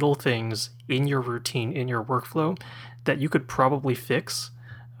little things in your routine, in your workflow, that you could probably fix,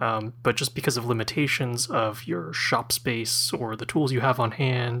 but just because of limitations of your shop space or the tools you have on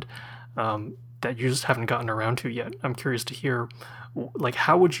hand, that you just haven't gotten around to yet. I'm curious to hear, like,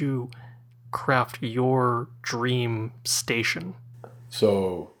 how would you craft your dream station?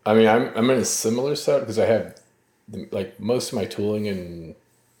 So, I mean, I'm in a similar setup because I have, like, most of my tooling and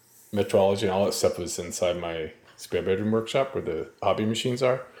metrology and all that stuff was inside my spare bedroom workshop where the hobby machines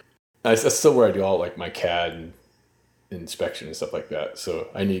are. That's still where I do all like my CAD and inspection and stuff like that. So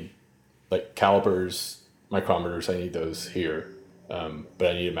I need like calipers, micrometers. I need those here, but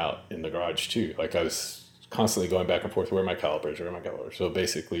I need them out in the garage too. Like I was constantly going back and forth. Where are my calipers? Where are my calipers? So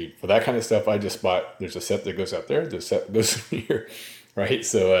basically, for that kind of stuff, I just bought. There's a set that goes out there. There's a set that goes here, right?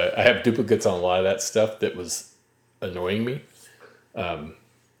 So I have duplicates on a lot of that stuff that was annoying me.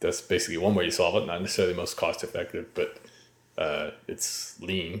 That's basically one way to solve it. Not necessarily the most cost effective, but it's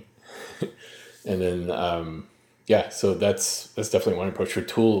lean. And then yeah, so that's definitely one approach for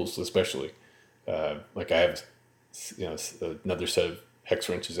tools, especially. Like I have, another set of hex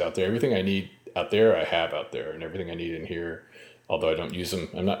wrenches out there. Everything I need out there, I have out there, and everything I need in here. Although I don't use them,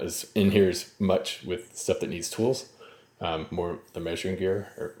 I'm not as in here as much with stuff that needs tools. More the measuring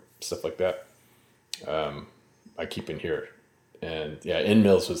gear or stuff like that. I keep in here, and yeah, end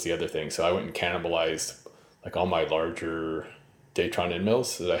mills was the other thing. So I went and cannibalized like all my larger Datron end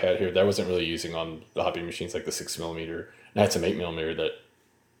mills that I had here that I wasn't really using on the hobby machines, like the 6mm. And I had some 8mm that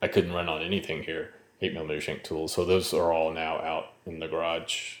I couldn't run on anything here, 8mm shank tools. So those are all now out in the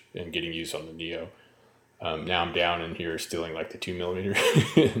garage and getting used on the Neo. Now I'm down in here stealing like the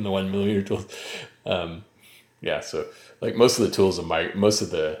 2mm and the 1mm tools. Yeah, so like most of the tools most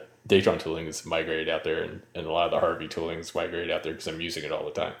of the Datron tooling is migrated out there, and a lot of the Harvey tooling is migrated out there because I'm using it all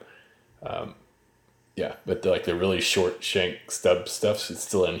the time. Yeah, but like the really short shank stub stuff, it's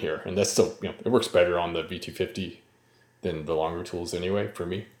still in here, and that's still, it works better on the V250 than the longer tools anyway for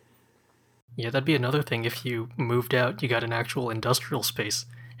me. Yeah, that'd be another thing. If you moved out, you got an actual industrial space.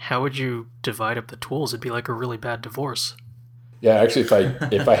 How would you divide up the tools? It'd be like a really bad divorce. Yeah, actually,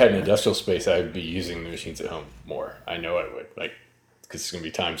 if I had an industrial space, I would be using the machines at home more. I know I would, like, because there's gonna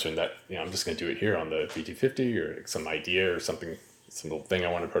be times when that, I'm just gonna do it here on the V250 or some idea or something, some little thing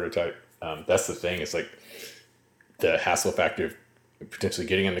I want to prototype. That's the thing. It's like the hassle factor of potentially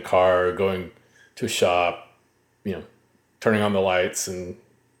getting in the car, going to a shop, turning on the lights and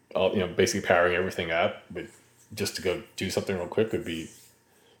all, basically powering everything up. But just to go do something real quick would be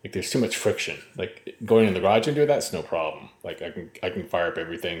like there's too much friction. Like going in the garage and doing that's no problem. Like I can fire up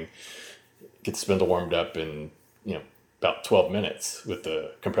everything, get the spindle warmed up in about 12 minutes with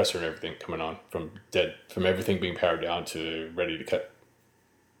the compressor and everything coming on from everything being powered down to ready to cut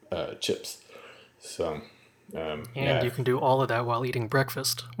chips. So and you can do all of that while eating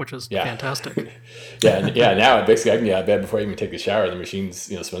breakfast, which is fantastic. yeah. Now basically I can get out of bed before I even take a shower. The machine's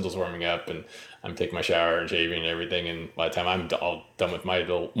spindle's warming up, and I'm taking my shower and shaving and everything. And by the time I'm all done with my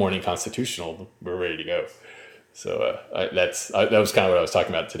little morning constitutional, we're ready to go. So that was kind of what I was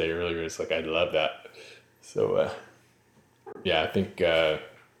talking about today earlier. It's like I love that. So I think I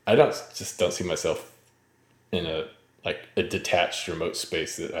don't see myself in a detached remote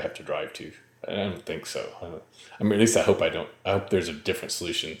space that I have to drive to. I don't think so. I mean, at least I hope I don't. I hope there's a different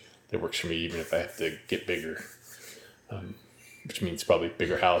solution that works for me, even if I have to get bigger, which means probably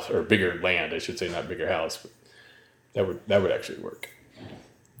bigger house or bigger land. I should say, not bigger house, but that would actually work.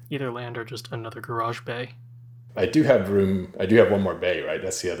 Either land or just another garage bay. I do have room. I do have one more bay, right?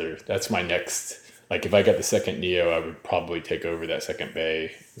 That's my next. Like if I got the second Neo, I would probably take over that second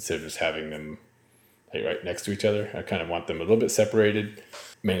bay instead of just having them right next to each other. I kind of want them a little bit separated,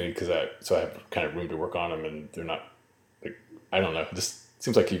 mainly because I have kind of room to work on them, and they're not like, I don't know. It just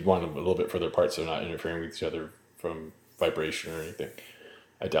seems like you'd want them a little bit further apart so they're not interfering with each other from vibration or anything.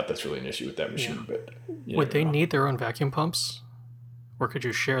 I doubt that's really an issue with that machine, but would they need their own vacuum pumps, or could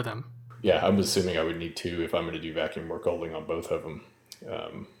you share them? Yeah, I'm assuming I would need two if I'm going to do vacuum work holding on both of them.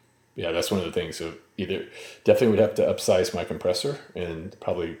 That's one of the things. So either definitely would have to upsize my compressor, and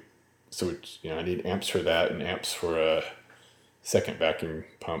probably I need amps for that and amps for a second vacuum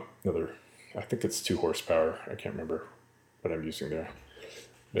pump. I think it's 2 horsepower. I can't remember what I'm using there.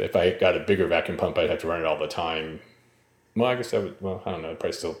 But if I got a bigger vacuum pump, I'd have to run it all the time. Well, I guess I would. Well, I don't know. It'd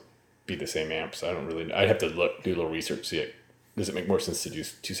probably still be the same amps. I don't really. I'd have to do a little research. See it. Does it make more sense to do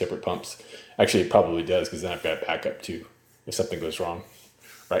 2 separate pumps? Actually, it probably does, because then I've got backup too if something goes wrong.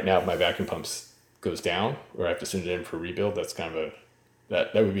 Right now, if my vacuum pump goes down, or I have to send it in for rebuild, that's kind of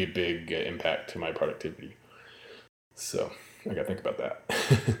that would be a big impact to my productivity. So I got to think about that.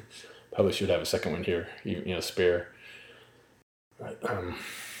 Probably should have a second one here, spare. But,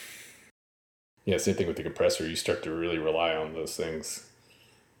 same thing with the compressor. You start to really rely on those things,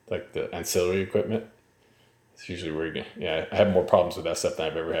 like the ancillary equipment. It's usually where I have more problems with that stuff than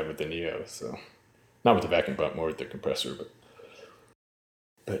I've ever had with the Neo. So not with the vacuum pump, more with the compressor,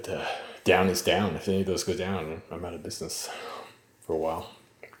 but down is down. If any of those go down, I'm out of business for a while.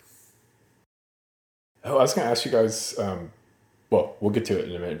 Oh, I was going to ask you guys, well, we'll get to it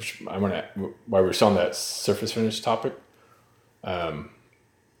in a minute. I want to, while we're still on that surface finish topic.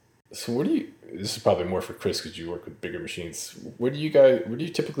 So this is probably more for Chris because you work with bigger machines. What's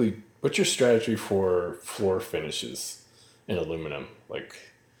your strategy for floor finishes in aluminum? Like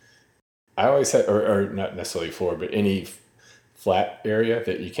I always had, or not necessarily floor, but any flat area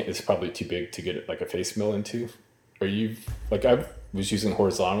that you can't, it's probably too big to get it like a face mill into. I was using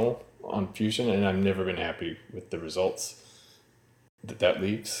horizontal on Fusion and I've never been happy with the results that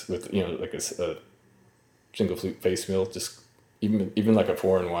leaves with, like a single flute face mill, just even like a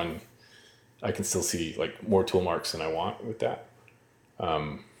 4-in-1, I can still see like more tool marks than I want with that.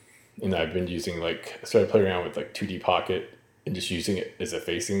 And I've been using I started playing around with like 2D Pocket and just using it as a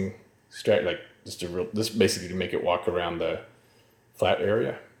facing strat, like just basically to make it walk around the flat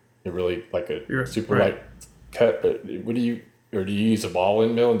area. It really like a super light cut. But do you use a ball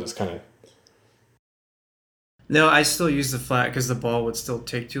end mill and just kind of? No, I still use the flat because the ball would still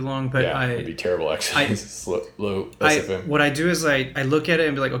take too long. But it'd be terrible actually. Low SFM. What I do is I look at it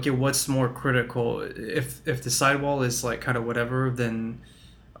and be like, okay, what's more critical? If the sidewall is like kind of whatever, then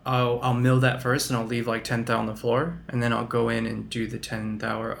I'll mill that first and I'll leave like 10 thou on the floor, and then I'll go in and do the 10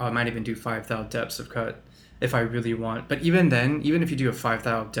 thou, or I might even do 5 thou depths of cut if I really want. But even then, even if you do a 5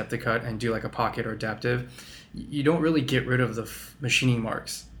 thou depth of cut and do like a pocket or adaptive, you don't really get rid of the machining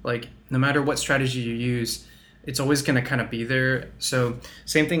marks. Like no matter what strategy you use, it's always going to kind of be there. So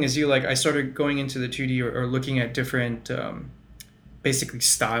same thing as you, like I started going into the 2D or looking at different basically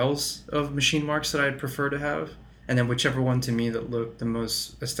styles of machine marks that I'd prefer to have. And then whichever one to me that looked the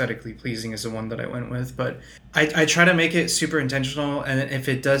most aesthetically pleasing is the one that I went with. But I try to make it super intentional. And if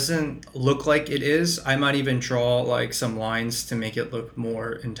it doesn't look like it is, I might even draw like some lines to make it look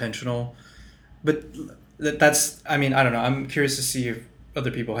more intentional. But that's, I mean, I don't know. I'm curious to see if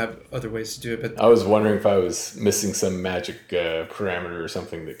other people have other ways to do it. But I was wondering if I was missing some magic parameter or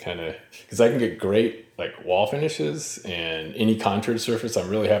something that kind of, because I can get great like wall finishes and any contoured surface. I'm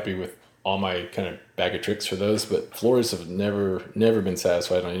really happy with all my kind of bag of tricks for those, but floors have never been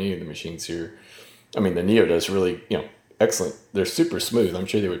satisfied on any of the machines here. I mean, the Neo does really, excellent. They're super smooth. I'm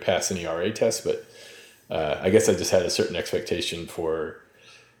sure they would pass any RA test, but I guess I just had a certain expectation for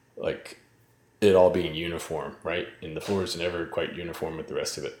like it all being uniform, right? And the floor is never quite uniform with the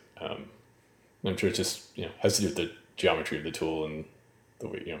rest of it. I'm sure it just, has to do with the geometry of the tool and the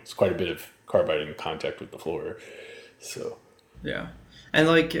way, it's quite a bit of carbide in contact with the floor. So, yeah. And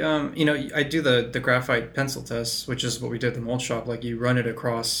like, I do the graphite pencil test, which is what we did at the mold shop. Like you run it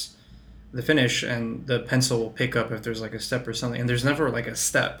across the finish and the pencil will pick up if there's like a step or something. And there's never like a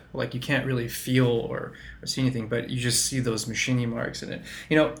step, like you can't really feel or see anything, but you just see those machining marks in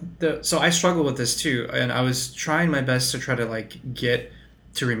it. So I struggle with this too. And I was trying my best to try to like get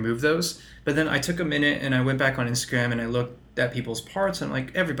to remove those. But then I took a minute and I went back on Instagram and I looked at people's parts and I'm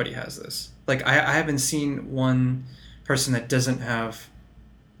like, everybody has this. Like I haven't seen one person that doesn't have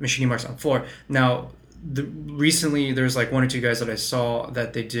machining marks on the floor. Now, recently there's like 1 or 2 guys that I saw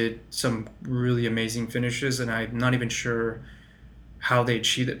that they did some really amazing finishes, and I'm not even sure how they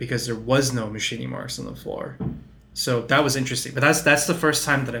achieved it because there was no machining marks on the floor. So that was interesting. But that's the first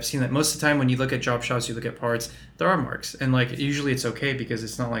time that I've seen that. Most of the time when you look at job shops, you look at parts, there are marks, and like usually it's okay because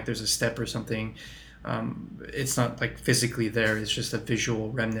it's not like there's a step or something. It's not like physically there. It's just a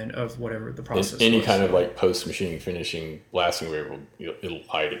visual remnant of whatever the process. Any was. Kind of like post machining finishing blasting wave it'll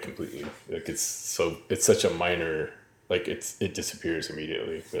hide it completely. Like it's such a minor, like it disappears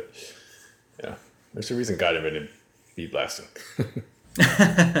immediately. But yeah, there's a reason God invented bead blasting.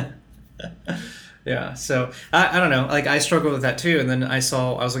 Yeah, so I don't know. Like I struggle with that too. And then I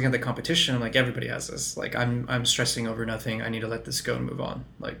was looking at the competition. I'm like, everybody has this. Like I'm stressing over nothing. I need to let this go and move on.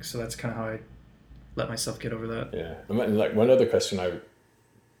 Like so that's kind of how I let myself get over that. Yeah. And like one other question I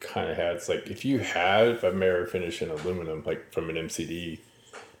kind of had is like, if you have a mirror finish in aluminum, like from an MCD,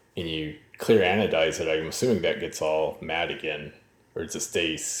 and you clear anodize it, I'm assuming that gets all matte again, or does it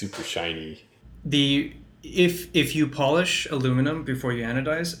stay super shiny? If you polish aluminum before you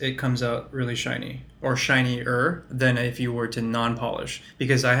anodize, it comes out really shiny or shinier than if you were to non-polish.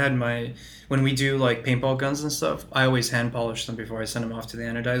 Because I had when we do like paintball guns and stuff, I always hand polish them before I send them off to the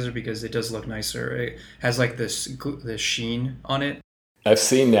anodizer because it does look nicer. It has like this sheen on it. I've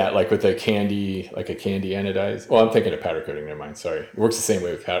seen that like with a candy anodized. Well, I'm thinking of powder coating. Never mind. Sorry, it works the same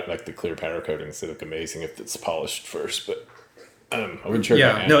way with like the clear powder coatings. They look amazing if it's polished first, but I wouldn't sure.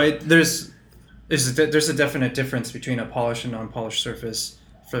 Yeah, no, there's a definite difference between a polished and non-polished surface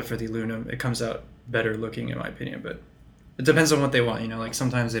for the aluminum. It comes out better looking in my opinion, but it depends on what they want. Like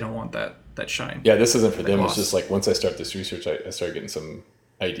sometimes they don't want that shine. Yeah, this isn't for them. Gloss. It's just like once I start this research, I started getting some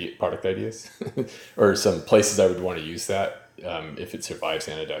product ideas or some places I would want to use that. if it survives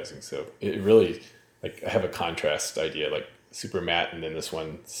anodizing. So it really, like, I have a contrast idea, like super matte and then this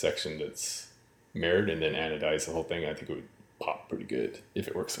one section that's mirrored and then anodize the whole thing. I think it would pop pretty good if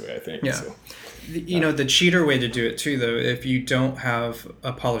it works the way I think. Yeah. So, the cheater way to do it too, though, if you don't have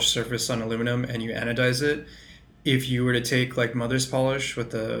a polished surface on aluminum and you anodize it, if you were to take like mother's polish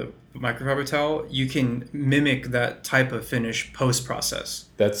with the microfiber towel, you can mimic that type of finish post-process.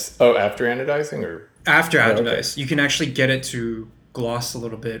 that's, after anodizing or? After Oh, anodize, you can actually get it to gloss a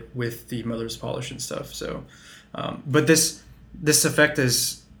little bit with the mother's polish and stuff. So, but this effect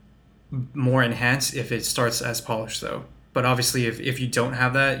is more enhanced if it starts as polished, though. But obviously, if you don't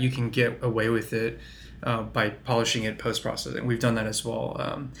have that, you can get away with it by polishing it post-processing. We've done that as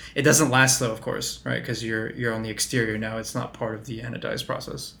well. It doesn't last, though, of course, right? Because you're on the exterior now. It's not part of the anodized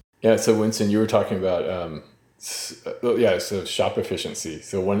process. Yeah. So Winston, you were talking about, so shop efficiency.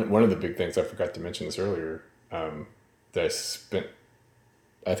 So one of the big things, I forgot to mention this earlier, that I spent,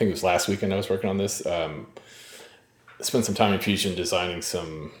 I think it was last weekend I was working on this, spent some time in Fusion designing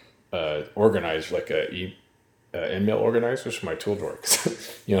some organizer, like end mill organizers for my tool drawer.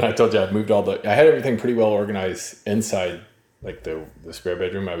 I told you I've moved I had everything pretty well organized inside, like the spare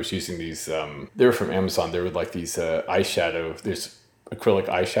bedroom. I was using these, they were from Amazon. They were like these there's acrylic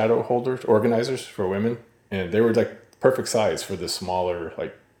eyeshadow holders, organizers for women. And they were like perfect size for the smaller,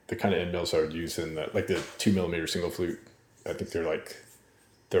 like the kind of end mills I would use in the 2mm single flute. I think they're like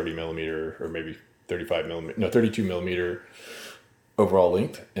 30mm or maybe 32mm overall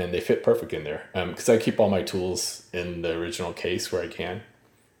length, and they fit perfect in there. Because I keep all my tools in the original case where I can.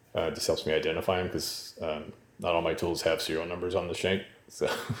 Just helps me identify them because not all my tools have serial numbers on the shank. So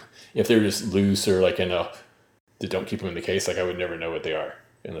if they're just loose or like don't keep them in the case, like I would never know what they are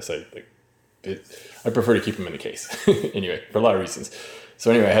unless I prefer to keep them in the case anyway, for a lot of reasons.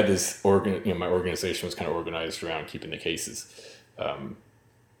 So anyway, I had this my organization was kind of organized around keeping the cases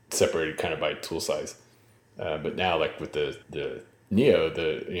separated kind of by tool size. But now, like with the Neo,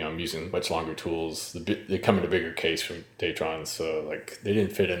 I'm using much longer tools. They come in a bigger case from Datron, so like they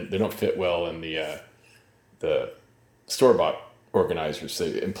don't fit well in the store-bought organizers.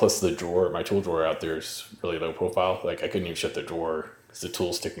 And plus my tool drawer out there is really low profile. Like I couldn't even shut the drawer because the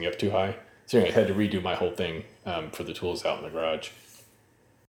tool's sticking up too high. So anyway, I had to redo my whole thing for the tools out in the garage.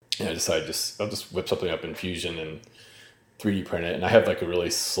 And I decided I'll just whip something up in Fusion and 3D print it. And I have like a really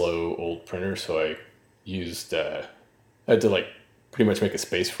slow old printer, so I used I had to like pretty much make a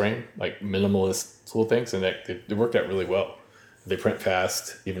space frame, like minimalist tool things, and it worked out really well. They print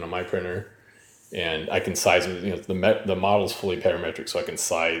fast, even on my printer, and I can size it. The model's fully parametric, so I can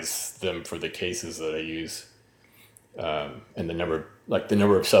size them for the cases that I use, and the number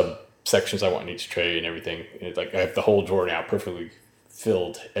of subsections I want in each tray and everything. And I have the whole drawer now perfectly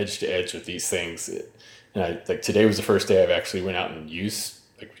filled edge to edge with these things. And today was the first day I've actually went out and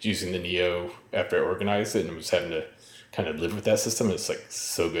using the Neo after I organized it, and was having to kind of live with that system. It's like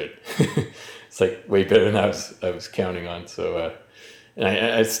so good. It's like way better than I was counting on. So, and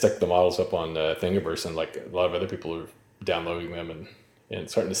I stuck the models up on Thingiverse, and like a lot of other people are downloading them and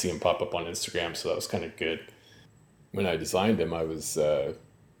starting to see them pop up on Instagram. So that was kind of good. When I designed them, I was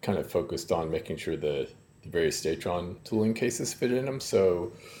kind of focused on making sure the various Datron tooling cases fit in them.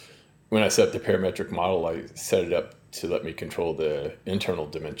 So when I set up the parametric model, I set it up to let me control the internal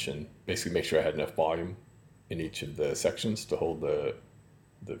dimension, basically make sure I had enough volume in each of the sections to hold the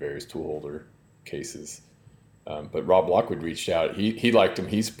various tool holder cases. But Rob Lockwood reached out. He liked them.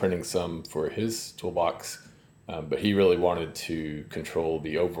 He's printing some for his toolbox, but he really wanted to control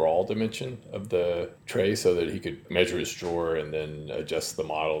the overall dimension of the tray so that he could measure his drawer and then adjust the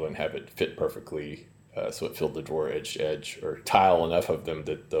model and have it fit perfectly, so it filled the drawer edge to edge, or tile enough of them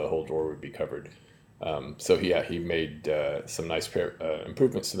that the whole drawer would be covered. So he made some nice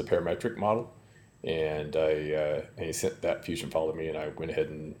improvements to the parametric model, and he sent that Fusion file to me, and I went ahead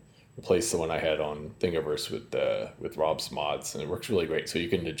and replaced the one I had on Thingiverse with Rob's mods, and it works really great. So you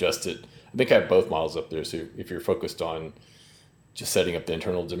can adjust it. I think I have both models up there, so if you're focused on just setting up the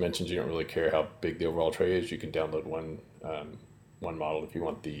internal dimensions, you don't really care how big the overall tray is, you can download one model. If you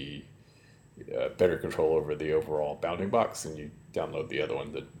want the better control over the overall bounding box, and you download the other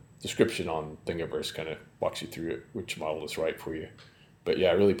one. The description on Thingiverse kind of walks you through it, which model is right for you. But yeah,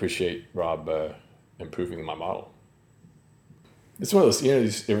 I really appreciate Rob improving my model. It's one of those, you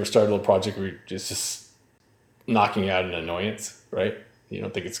ever start a little project where you're just knocking out an annoyance, right? You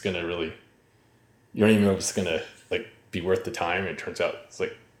don't think it's going to really, you don't even know if it's going to be worth the time. It turns out it's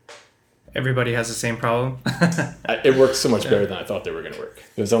like, everybody has the same problem. It works so much better than I thought they were going to work.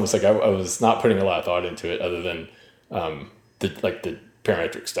 It was almost like I was not putting a lot of thought into it, other than the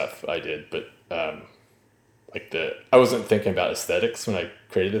parametric stuff I did. But I wasn't thinking about aesthetics when I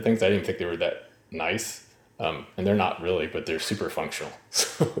created the things. I didn't think they were that nice. And they're not really, but they're super functional.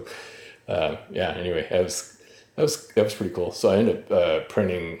 So, yeah, anyway, that was pretty cool. So I ended up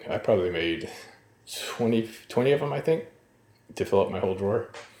printing, I probably made 20 of them, I think, to fill up my whole drawer.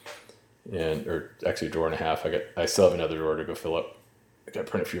 Or actually a drawer and a half. I still have another drawer to go fill up. I got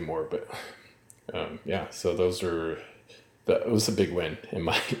to print a few more, but yeah, so that was a big win in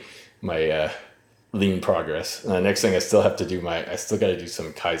my lean progress. And the next thing I still got to do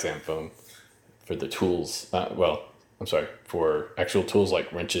some Kaizen foam for the tools. For actual tools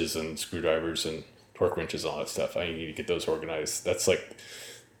like wrenches and screwdrivers and torque wrenches and all that stuff. I need to get those organized. That's like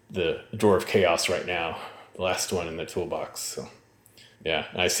the drawer of chaos right now, the last one in the toolbox. So yeah,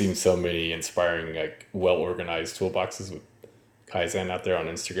 and I've seen so many inspiring, like well-organized toolboxes with Kaizen out there on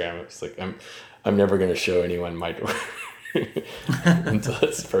Instagram. It's like, I'm never going to show anyone my drawer until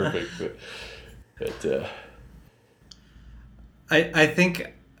it's perfect. But I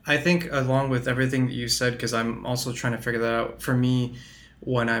think along with everything that you said, because I'm also trying to figure that out. For me,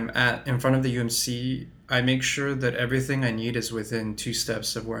 when I'm in front of the UMC, I make sure that everything I need is within 2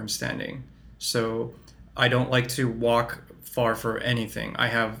 steps of where I'm standing. So I don't like to walk far for anything. I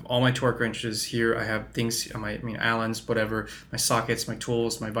have all my torque wrenches here. I have things, Allens, whatever, my sockets, my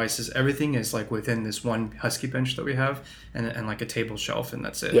tools, my vices. Everything is like within this one Husky bench that we have, and like a table shelf, and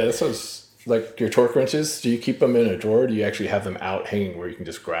that's it. Yeah, that sounds like your torque wrenches. Do you keep them in a drawer? Or do you actually have them out hanging where you can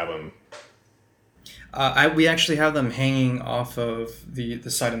just grab them? We actually have them hanging off of the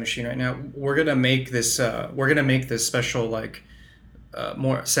side of the machine right now. We're gonna make this special like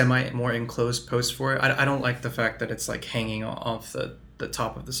more enclosed post for it. I don't like the fact that it's like hanging off the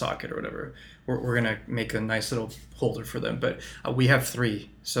top of the socket or whatever. We're gonna make a nice little holder for them, but we have 3,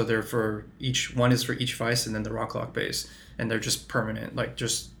 so they're for each one is for each vise, and then the rock lock base, and they're just permanent. Like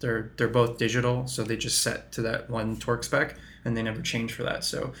they're both digital, so they just set to that one torque spec, and they never change for that.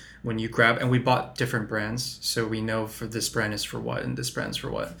 So when you grab, and we bought different brands, so we know for this brand is for what and this brand's for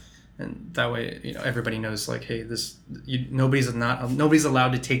what. And that way, everybody knows, like, hey, nobody's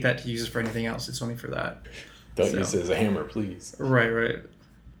allowed to take that to use it for anything else. It's only for that. Don't use it as a hammer, please. Right.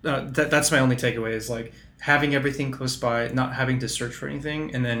 That's my only takeaway is like having everything close by, not having to search for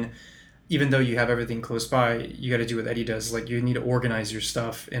anything. And then even though you have everything close by, you got to do what Eddie does. Like you need to organize your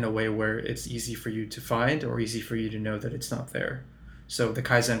stuff in a way where it's easy for you to find or easy for you to know that it's not there. So the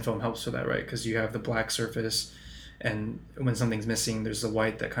Kaizen foam helps with that, right? Because you have the black surface, and when something's missing, there's the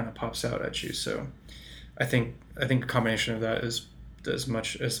white that kind of pops out at you. So I think a combination of that is as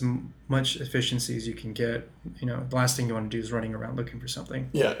much efficiency as you can get. The last thing you want to do is running around looking for something.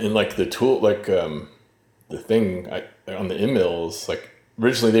 Yeah, and like the tool, like the thing on the end mills, like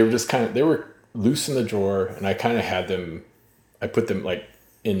originally they were just they were loose in the drawer, and I kind of had them. I put them like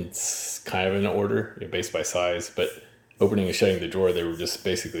in kind of an order, based by size, but opening and shutting the drawer, they were just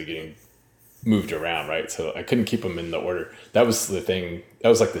basically getting moved around, right? So I couldn't keep them in the order. That was the thing. That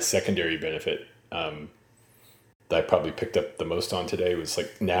was like the secondary benefit that I probably picked up the most on today, was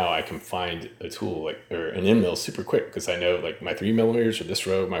like now I can find a tool or an end mill super quick, because I know like my 3mm are this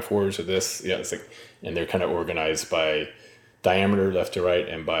row, my 4s are this. Yeah, it's like, and they're kind of organized by diameter left to right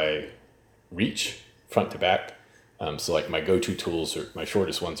and by reach front to back. So like my go-to tools, or my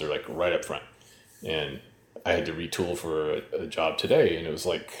shortest ones, are like right up front. And I had to retool for a job today, and it was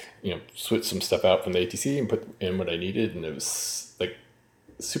like, switch some stuff out from the ATC and put in what I needed, and it was like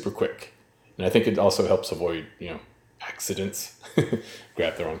super quick. And I think it also helps avoid, accidents.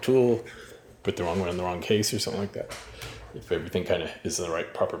 Grab the wrong tool, put the wrong one in the wrong case or something like that, if everything kind of is in the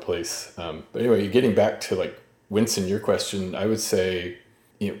right proper place. But anyway, getting back to like Winston, your question, I would say,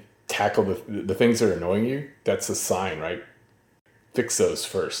 tackle the things that are annoying you. That's a sign, right? Fix those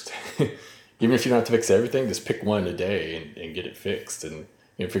first. Even if you don't have to fix everything, just pick one a day and get it fixed, and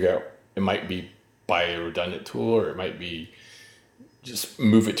figure out, it might be buy a redundant tool, or it might be just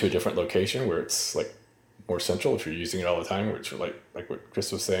move it to a different location where it's like more central if you're using it all the time, which like what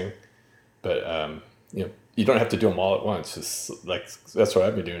Chris was saying. But you don't have to do them all at once. Just like, that's what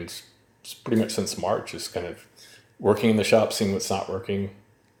I've been doing pretty much since March, is kind of working in the shop, seeing what's not working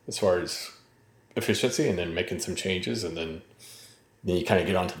as far as efficiency, and then making some changes, and then you kind of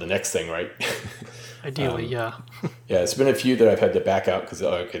get on to the next thing, right? Ideally, yeah. Yeah, it's been a few that I've had to back out because,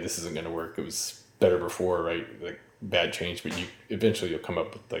 okay, this isn't going to work. It was better before, right? Like bad change, but you'll come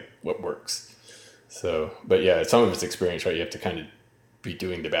up with like what works. So, but yeah, some of it's experience, right? You have to kind of be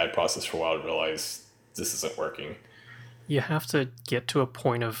doing the bad process for a while to realize this isn't working. You have to get to a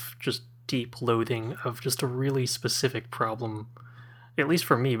point of just deep loathing of just a really specific problem, at least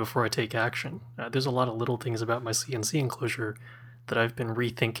for me, before I take action. There's a lot of little things about my CNC enclosure that I've been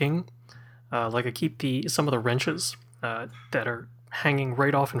rethinking. Like I keep some of the wrenches that are hanging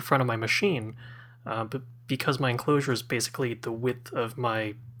right off in front of my machine, but because my enclosure is basically the width of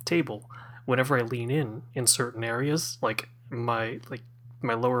my table, whenever I lean in certain areas, my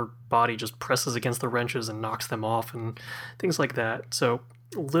lower body just presses against the wrenches and knocks them off and things like that. So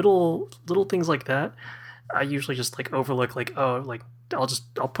little things like that, I usually just like overlook, like, oh, like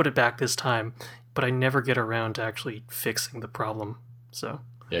I'll put it back this time, but I never get around to actually fixing the problem. So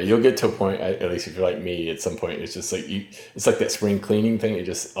Yeah, you'll get to a point, at least if you're like me, at some point, it's just like it's like that spring cleaning thing. It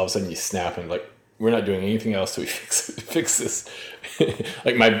just, all of a sudden you snap and like, we're not doing anything else till we fix this.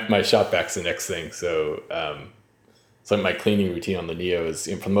 Like my shop vac's the next thing. So, so my cleaning routine on the Neo is,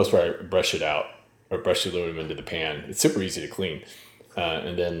 for the most part, I brush it out or brush the aluminum into the pan. It's super easy to clean.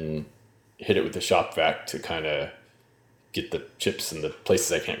 And then hit it with the shop vac to kind of get the chips in the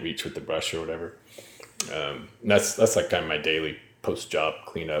places I can't reach with the brush or whatever. That's like kind of my daily post-job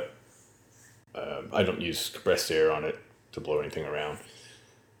cleanup. I don't use compressed air on it to blow anything around.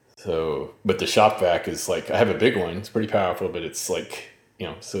 So, but the shop vac is like, I have a big one. It's pretty powerful, but it's like,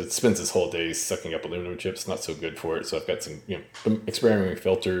 so it spends this whole day sucking up aluminum chips. Not so good for it. So I've got some, experimenting with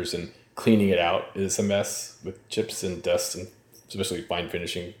filters, and cleaning it out is a mess with chips and dust, and especially fine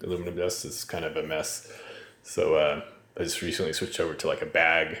finishing aluminum dust is kind of a mess. So I just recently switched over to like a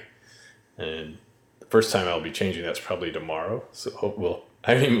bag, and the first time I'll be changing that's probably tomorrow. So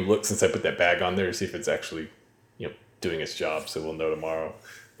I haven't even looked since I put that bag on there to see if it's actually, doing its job. So we'll know tomorrow.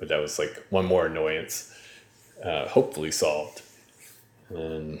 But that was like one more annoyance, hopefully solved.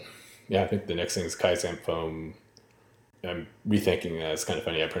 And yeah, I think the next thing is Kaizen foam. I'm rethinking that. It's kind of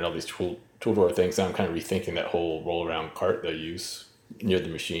funny. I print all these tool drawer things. Now I'm kind of rethinking that whole roll around cart that I use near the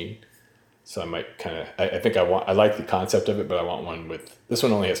machine. So I might kind of, I like the concept of it, but I want one with, this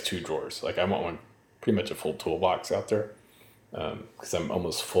one only has 2 drawers. Like I want one, pretty much a full toolbox out there. Because I'm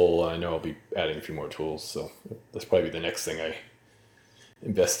almost full. I know I'll be adding a few more tools. So that's probably the next thing I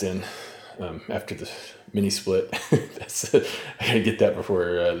invest in after the mini split. I gotta get that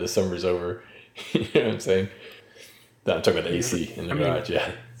before the summer's over. You know what I'm saying? I'm talking about the AC in the garage.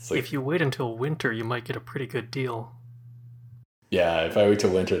 Yeah. Like, if you wait until winter, you might get a pretty good deal. Yeah, if I wait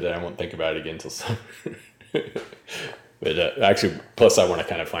till winter, then I won't think about it again until summer. But actually, plus I want to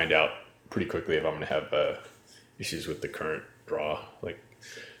kind of find out pretty quickly if I'm going to have issues with the current draw. Like,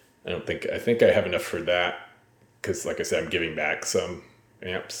 I think I have enough for that, because like I said, I'm giving back some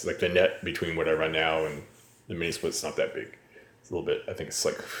amps. Like the net between what I run now and the mini split's not that big. It's a little bit, I think it's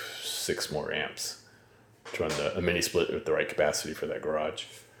like 6 more amps to run a mini split with the right capacity for that garage.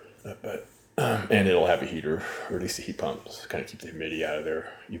 And it'll have a heater, or at least a heat pump, to kind of keep the humidity out of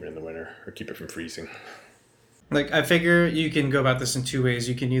there, even in the winter, or keep it from freezing. Like, I figure you can go about this in 2 ways.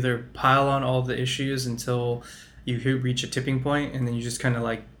 You can either pile on all the issues until you reach a tipping point, and then you just kind of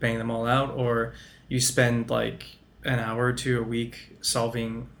like bang them all out, or you spend like an hour or 2 a week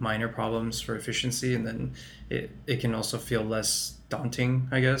solving minor problems for efficiency, and then it can also feel less daunting,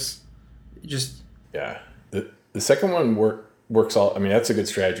 I guess. Yeah. The second one works all. I mean, that's a good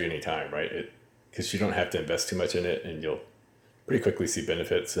strategy anytime, right? Because you don't have to invest too much in it, and you'll pretty quickly see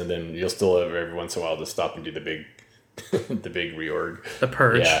benefits, and then you'll still have every once in a while to stop and do the big reorg, the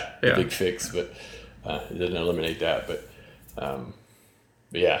purge, the big fix. But it doesn't eliminate that. But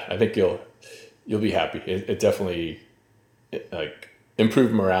yeah, I think you'll be happy. It definitely like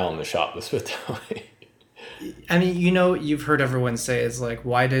improved morale in the shop. Let's put it that way. I mean, you've heard everyone say, it's like,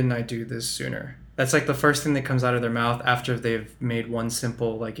 why didn't I do this sooner? That's like the first thing that comes out of their mouth after they've made one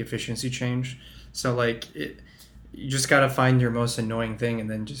simple like efficiency change. So like you just got to find your most annoying thing and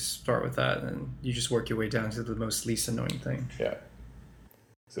then just start with that, and you just work your way down to the most least annoying thing. Yeah,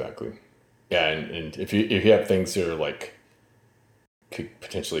 exactly. Yeah, and if you have things that are like could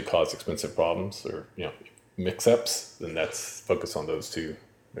potentially cause expensive problems or mix-ups, then that's focus on those too.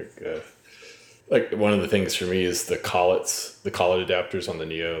 Like one of the things for me is the collet adapters on the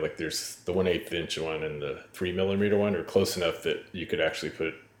Neo. Like there's the 1/8 inch one and the 3mm one are close enough that you could actually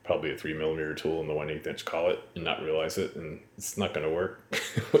put probably a 3mm tool in the 1/8 inch collet and not realize it, and it's not going to work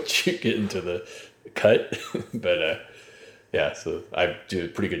once you get into the cut. But yeah, so I do a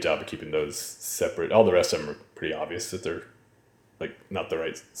pretty good job of keeping those separate. All the rest of them are pretty obvious that they're like not the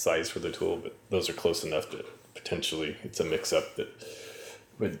right size for the tool, but those are close enough that potentially it's a mix-up that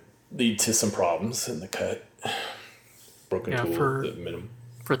would lead to some problems in the cut. Broken tool at minimum.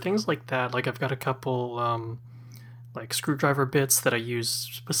 For things like that, like I've got a couple like screwdriver bits that I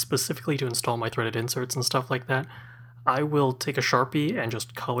use specifically to install my threaded inserts and stuff like that. I will take a Sharpie and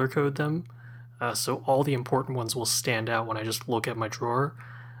just color code them, so all the important ones will stand out when I just look at my drawer.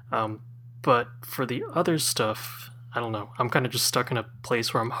 But for the other stuff, I don't know. I'm kind of just stuck in a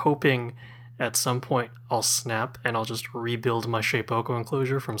place where I'm hoping at some point I'll snap and I'll just rebuild my Shapeoko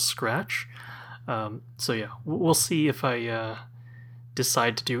enclosure from scratch. So yeah, we'll see if I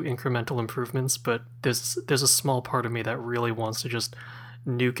decide to do incremental improvements, but there's a small part of me that really wants to just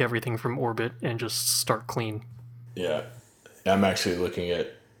nuke everything from orbit and just start clean. Yeah. I'm actually looking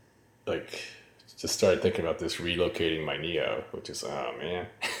at, like, just started thinking about this relocating my Neo, which is, oh man.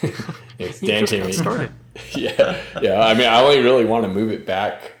 It's Dan just got started. Yeah. I mean, I only really want to move it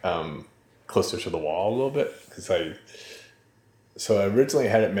back closer to the wall a little bit, because I originally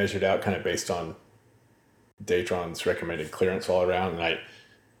had it measured out kind of based on Datron's recommended clearance all around, and I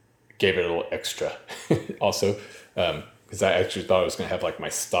gave it a little extra also, because I actually thought I was going to have like my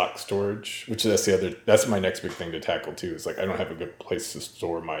stock storage, which that's my next big thing to tackle too, is like I don't have a good place to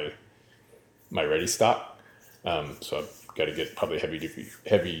store my ready stock. So I've got to get probably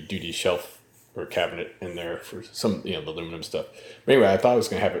heavy duty shelf or cabinet in there for some, the aluminum stuff. But anyway, I thought I was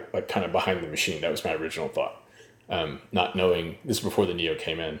going to have it like kind of behind the machine. That was my original thought. Not knowing, this is before the Neo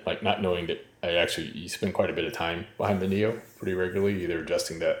came in, like not knowing that you spend quite a bit of time behind the Neo pretty regularly, either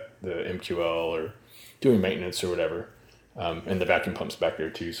adjusting the MQL or doing maintenance or whatever. And the vacuum pump's back there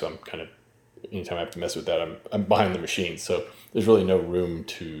too. So I'm kind of, anytime I have to mess with that, I'm behind the machine. So there's really no room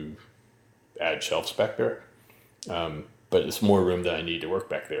to add shelves back there. But it's more room than I need to work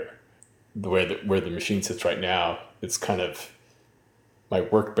back there. Where the machine sits right now, it's kind of my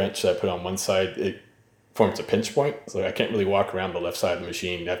workbench that I put on one side, it forms a pinch point. So I can't really walk around the left side of the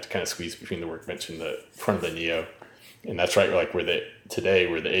machine. I have to kind of squeeze between the workbench and the front of the Neo. And that's right, like where the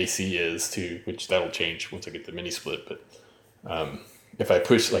AC is too, which that'll change once I get the mini split. But if I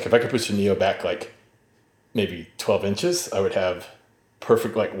could push the Neo back like maybe 12 inches, I would have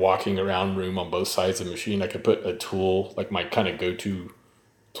perfect like walking around room on both sides of the machine. I could put a tool, like my kind of go-to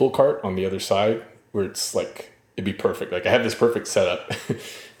tool cart on the other side, where it's like, it'd be perfect. Like I have this perfect setup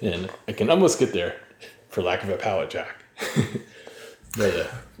and I can almost get there for lack of a pallet jack.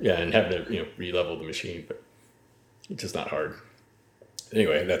 But and having to, re-level the machine, but it's just not hard.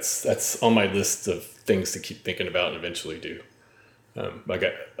 Anyway, that's on my list of things to keep thinking about and eventually do. I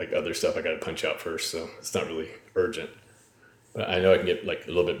got like other stuff I got to punch out first, so it's not really urgent. But I know I can get like a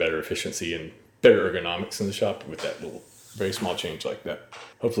little bit better efficiency and better ergonomics in the shop with that little very small change like that.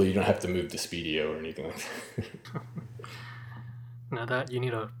 Hopefully you don't have to move the Speedio or anything like that. Now that you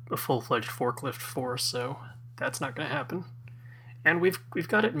need a full-fledged forklift for, so that's not going to happen. And we've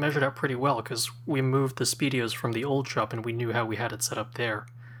got it measured out pretty well, because we moved the Speedios from the old shop and we knew how we had it set up there.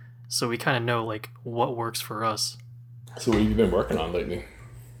 So we kind of know like what works for us. So what have you been working on lately?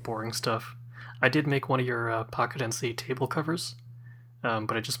 Boring stuff. I did make one of your Pocket NC table covers,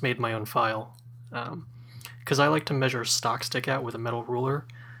 but I just made my own file. Because I like to measure stock stick out with a metal ruler,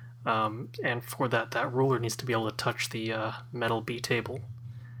 and for that ruler needs to be able to touch the metal B table.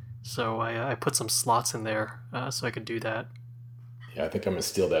 So I put some slots in there so I could do that. Yeah, I think I'm going to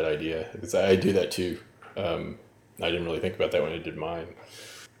steal that idea, because I do that too. I didn't really think about that when I did mine.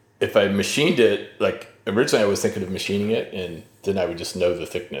 If I machined it, like originally I was thinking of machining it and then I would just know the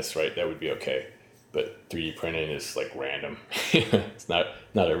thickness, right? That would be okay. But 3D printing is like random. It's not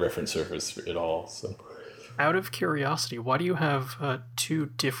a reference surface at all. So, out of curiosity, why do you have two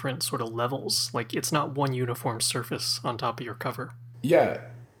different sort of levels? Like it's not one uniform surface on top of your cover. Yeah.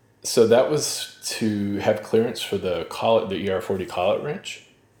 So that was to have clearance for the ER40 collet wrench,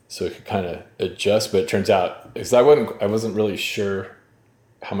 so it could kind of adjust. But it turns out, because I wasn't really sure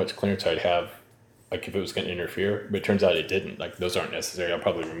how much clearance I'd have, like if it was going to interfere. But it turns out it didn't. Like those aren't necessary. I'll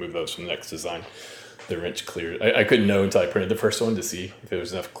probably remove those from the next design. The wrench cleared. I couldn't know until I printed the first one to see if there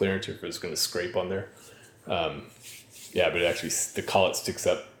was enough clearance or if it was going to scrape on there. But it actually, the collet sticks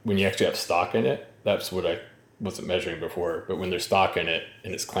up when you actually have stock in it. That's what I wasn't measuring before. But when there's stock in it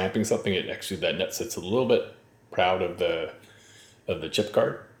and it's clamping something, that nut sits a little bit proud of the chip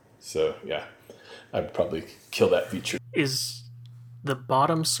guard. So yeah, I'd probably kill that feature. Is the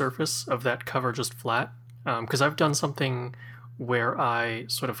bottom surface of that cover just flat? Because I've done something where I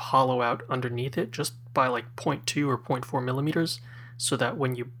sort of hollow out underneath it just by like 0.2 or 0.4 millimeters, so that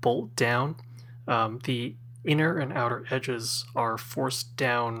when you bolt down, the inner and outer edges are forced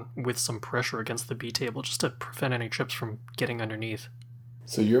down with some pressure against the B table just to prevent any chips from getting underneath.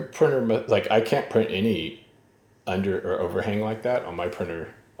 So your printer, like I can't print any under or overhang like that on my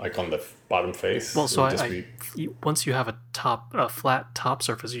printer, like on the bottom face. Well, so once you have a flat top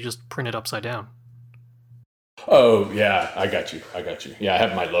surface, you just print it upside down. Oh yeah, I got you. Yeah, I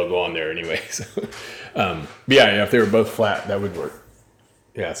have my logo on there anyway. So, yeah, if they were both flat, that would work.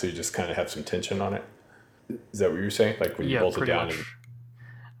 Yeah, so you just kind of have some tension on it. Is that what you're saying? Like when you bolt it down?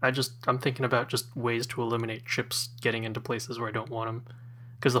 I'm thinking about just ways to eliminate chips getting into places where I don't want them.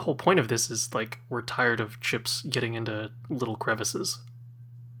 Because the whole point of this is like we're tired of chips getting into little crevices.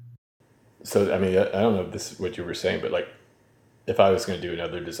 So I mean, I don't know if this is what you were saying, but like if I was going to do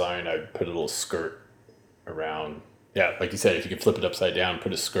another design, I'd put a little skirt around. Yeah, like you said, if you could flip it upside down,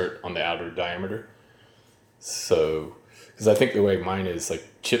 put a skirt on the outer diameter. So, because I think the way mine is, like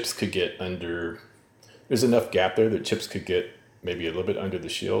chips could get under. There's enough gap there that chips could get maybe a little bit under the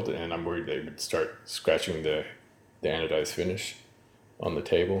shield, and I'm worried they would start scratching the anodized finish on the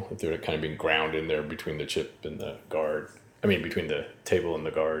table if they're kind of being ground in there between the chip and the guard. I mean, between the table and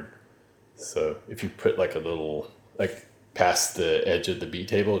the guard. So if you put like a little, like past the edge of the B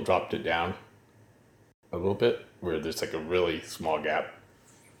table, dropped it down a little bit where there's like a really small gap,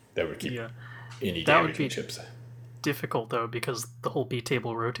 that would keep any damage from chips. Difficult though, because the whole B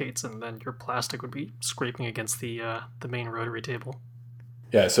table rotates and then your plastic would be scraping against the main rotary table.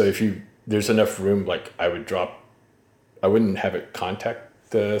 Yeah, so if there's enough room, like I wouldn't have it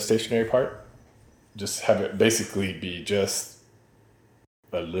contact the stationary part, just have it basically be just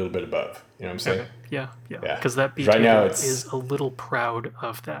a little bit above. You know what I'm saying? Okay. Yeah. Because that B right table now is a little proud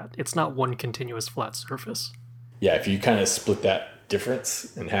of that. It's not one continuous flat surface. Yeah, if you kind of split that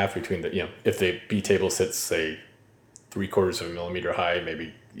difference in half between the, if the B table sits, say, 3/4 of a millimeter high,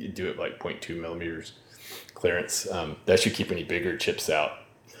 maybe you do it like 0.2 millimeters clearance. That should keep any bigger chips out.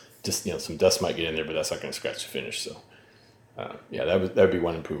 Just, some dust might get in there, but that's not going to scratch the finish. So, that would be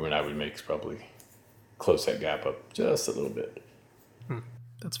one improvement I would make, is probably close that gap up just a little bit.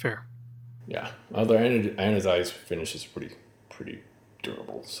 That's fair. Yeah, although anodized finish is pretty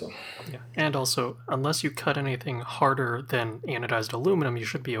durable. So yeah, and also unless you cut anything harder than anodized aluminum, you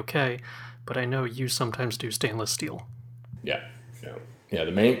should be okay. But I know you sometimes do stainless steel. Yeah.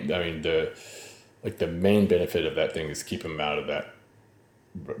 The main benefit of that thing is keep them out of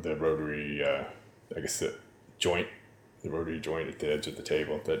the rotary. I guess the rotary joint at the edge of the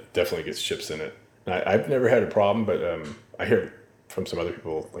table that definitely gets chips in it. I've never had a problem, but I hear from some other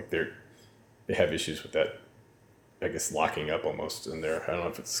people like they have issues with that. I guess locking up almost in there. I don't know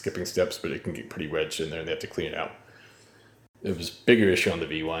if it's skipping steps, but it can get pretty wedged in there, and they have to clean it out. It was a bigger issue on the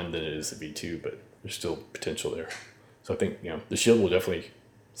V1 than it is the V2, but there's still potential there. So I think the shield will definitely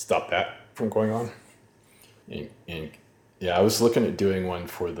stop that from going on. And yeah, I was looking at doing one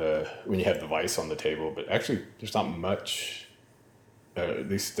for when you have the vise on the table, but actually there's not much. At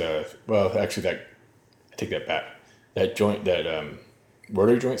least, actually, I take that back. That joint, that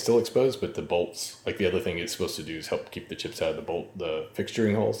rotary joint's still exposed, but the bolts, like the other thing it's supposed to do is help keep the chips out of the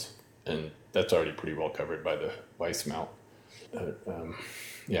fixturing holes, and that's already pretty well covered by the vise mount.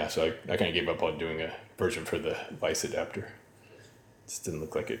 So I kind of gave up on doing a version for the vise adapter. It just didn't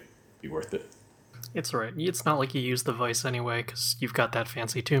look like it'd be worth it. It's all right. It's not like you use the vise anyway, because you've got that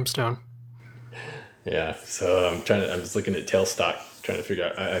fancy tombstone. Yeah, so I'm just looking at tailstock, trying to figure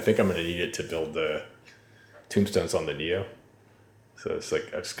out, I think I'm going to need it to build the tombstones on the Neo. So it's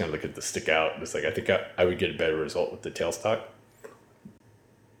like, I just kind of look at the stick out. It's like, I think I would get a better result with the tailstock.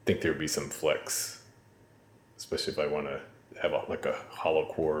 I think there would be some flex, especially if I want to have a hollow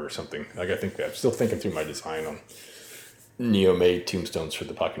core or something. Like I'm still thinking through my design on Neo made tombstones for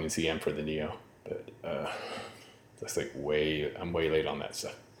the Pocket NC and for the Neo. But that's like I'm way late on that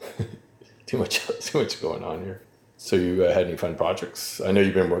stuff. Too much going on here. So you had any fun projects? I know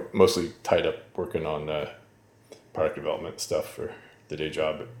you've been mostly tied up working on product development stuff for the day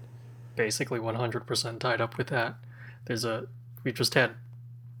job. But basically 100% tied up with that. We just had,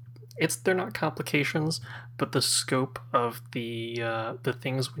 they're not complications, but the scope of the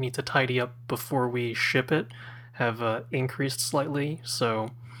things we need to tidy up before we ship it have increased slightly.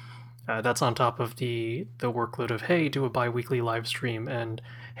 So that's on top of the workload of, hey, do a bi-weekly live stream, and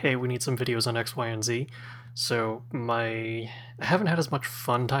hey, we need some videos on X, Y, and Z. So I haven't had as much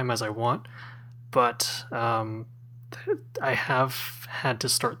fun time as I want, but I have had to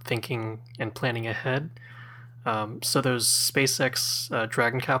start thinking and planning ahead. So those SpaceX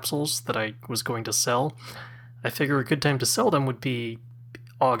Dragon capsules that I was going to sell, I figure a good time to sell them would be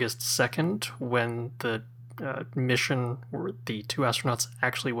August 2nd, when the mission where the 2 astronauts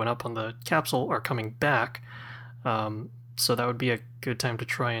actually went up on the capsule are coming back. So that would be a good time to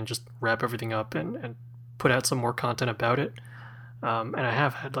try and just wrap everything up and put out some more content about it. And I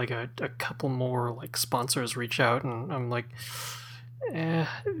have had like a couple more like sponsors reach out, and I'm like,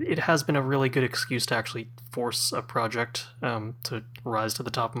 it has been a really good excuse to actually force a project to rise to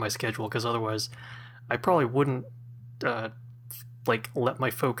the top of my schedule, because otherwise I probably wouldn't let my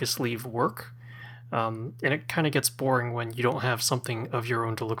focus leave work. And it kind of gets boring when you don't have something of your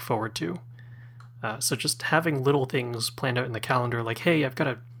own to look forward to. So just having little things planned out in the calendar, like, hey, I've got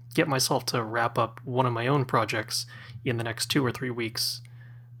to get myself to wrap up one of my own projects in the next 2 or 3 weeks,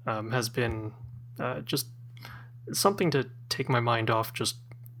 has been just something to take my mind off just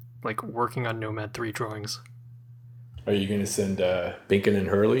like working on Nomad 3 drawings. Are you going to send Binkin and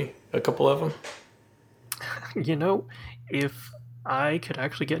Hurley a couple of them? You know, if I could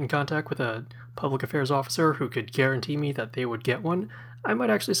actually get in contact with a public affairs officer who could guarantee me that they would get one, I might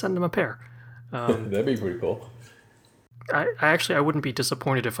actually send them a pair. That'd be pretty cool. I wouldn't be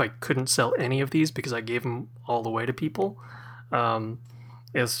disappointed if I couldn't sell any of these because I gave them all away to people.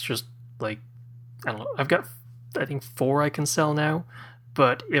 It's just like, I don't know, I've got, I think 4 I can sell now,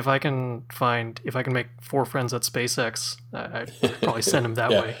 but if I can make 4 friends at SpaceX, I'd probably send them that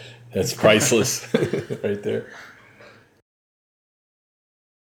way. That's priceless right there.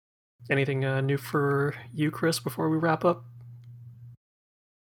 Anything new for you, Chris, before we wrap up?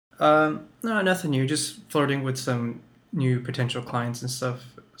 No, nothing new. Just flirting with some new potential clients and stuff.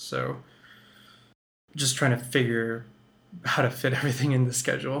 So just trying to figure how to fit everything in the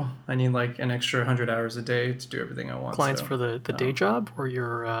schedule. I need like an extra 100 hours a day to do everything I want. Clients for the day job or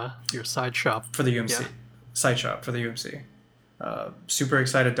your side shop? For the UMC. Yeah. Side shop for the UMC. Super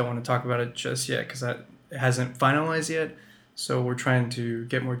excited. Don't want to talk about it just yet because that hasn't finalized yet. So we're trying to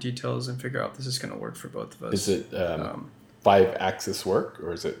get more details and figure out if this is going to work for both of us. Is it 5-axis work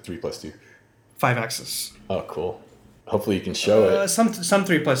or is it 3+2? 5-axis. Oh, cool. Hopefully you can show it. Some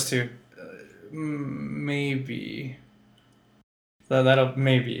 3+2. Maybe. That'll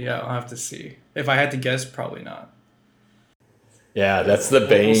maybe. Yeah, I'll have to see. If I had to guess, probably not. Yeah, that's the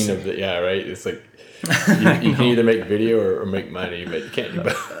bane of the. Yeah, right. It's like you can either make video or make money, but you can't do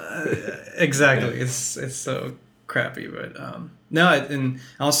both. Exactly. Yeah. It's so crappy, but no. And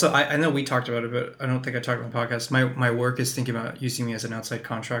also, I know we talked about it, but I don't think I talked on the podcast. My work is thinking about using me as an outside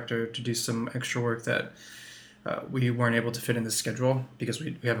contractor to do some extra work that we weren't able to fit in the schedule because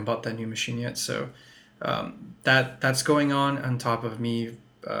we haven't bought that new machine yet. So that's going on top of me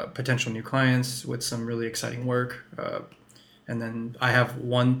potential new clients with some really exciting work. And then I have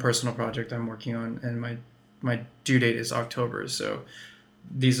one personal project I'm working on, and my due date is October. So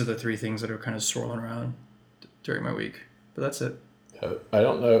these are the 3 things that are kind of swirling around during my week. But that's it. I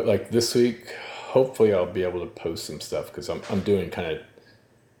don't know. Like this week, hopefully I'll be able to post some stuff because I'm doing kind of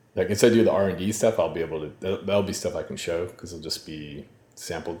like instead of do the R&D stuff, I'll be able to. That'll be stuff I can show because it'll just be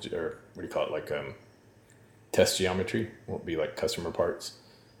sample or what do you call it, like test geometry. It won't be like customer parts.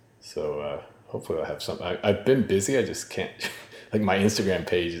 So hopefully I'll have something. I've been busy. I just can't. Like my Instagram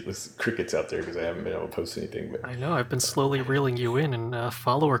page, there's crickets out there because I haven't been able to post anything. But I know I've been slowly reeling you in, and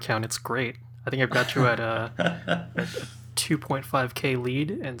follower count, it's great. I think I've got you at a 2.5K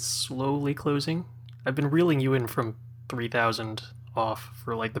lead and slowly closing. I've been reeling you in from 3,000 off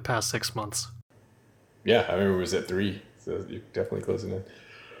for like the past 6 months. Yeah, I remember it was at 3, so you're definitely closing in.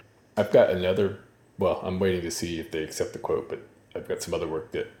 I've got another. Well, I'm waiting to see if they accept the quote, but I've got some other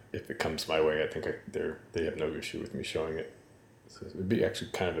work that if it comes my way, I think they have no issue with me showing it. So it'd be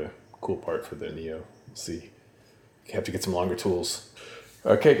actually kind of a cool part for the Neo. We'll see. You have to get some longer tools.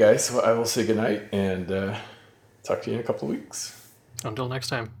 Okay, guys. Well, I will say goodnight and talk to you in a couple of weeks. Until next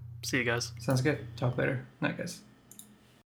time. See you guys. Sounds good. Talk later. Night, guys.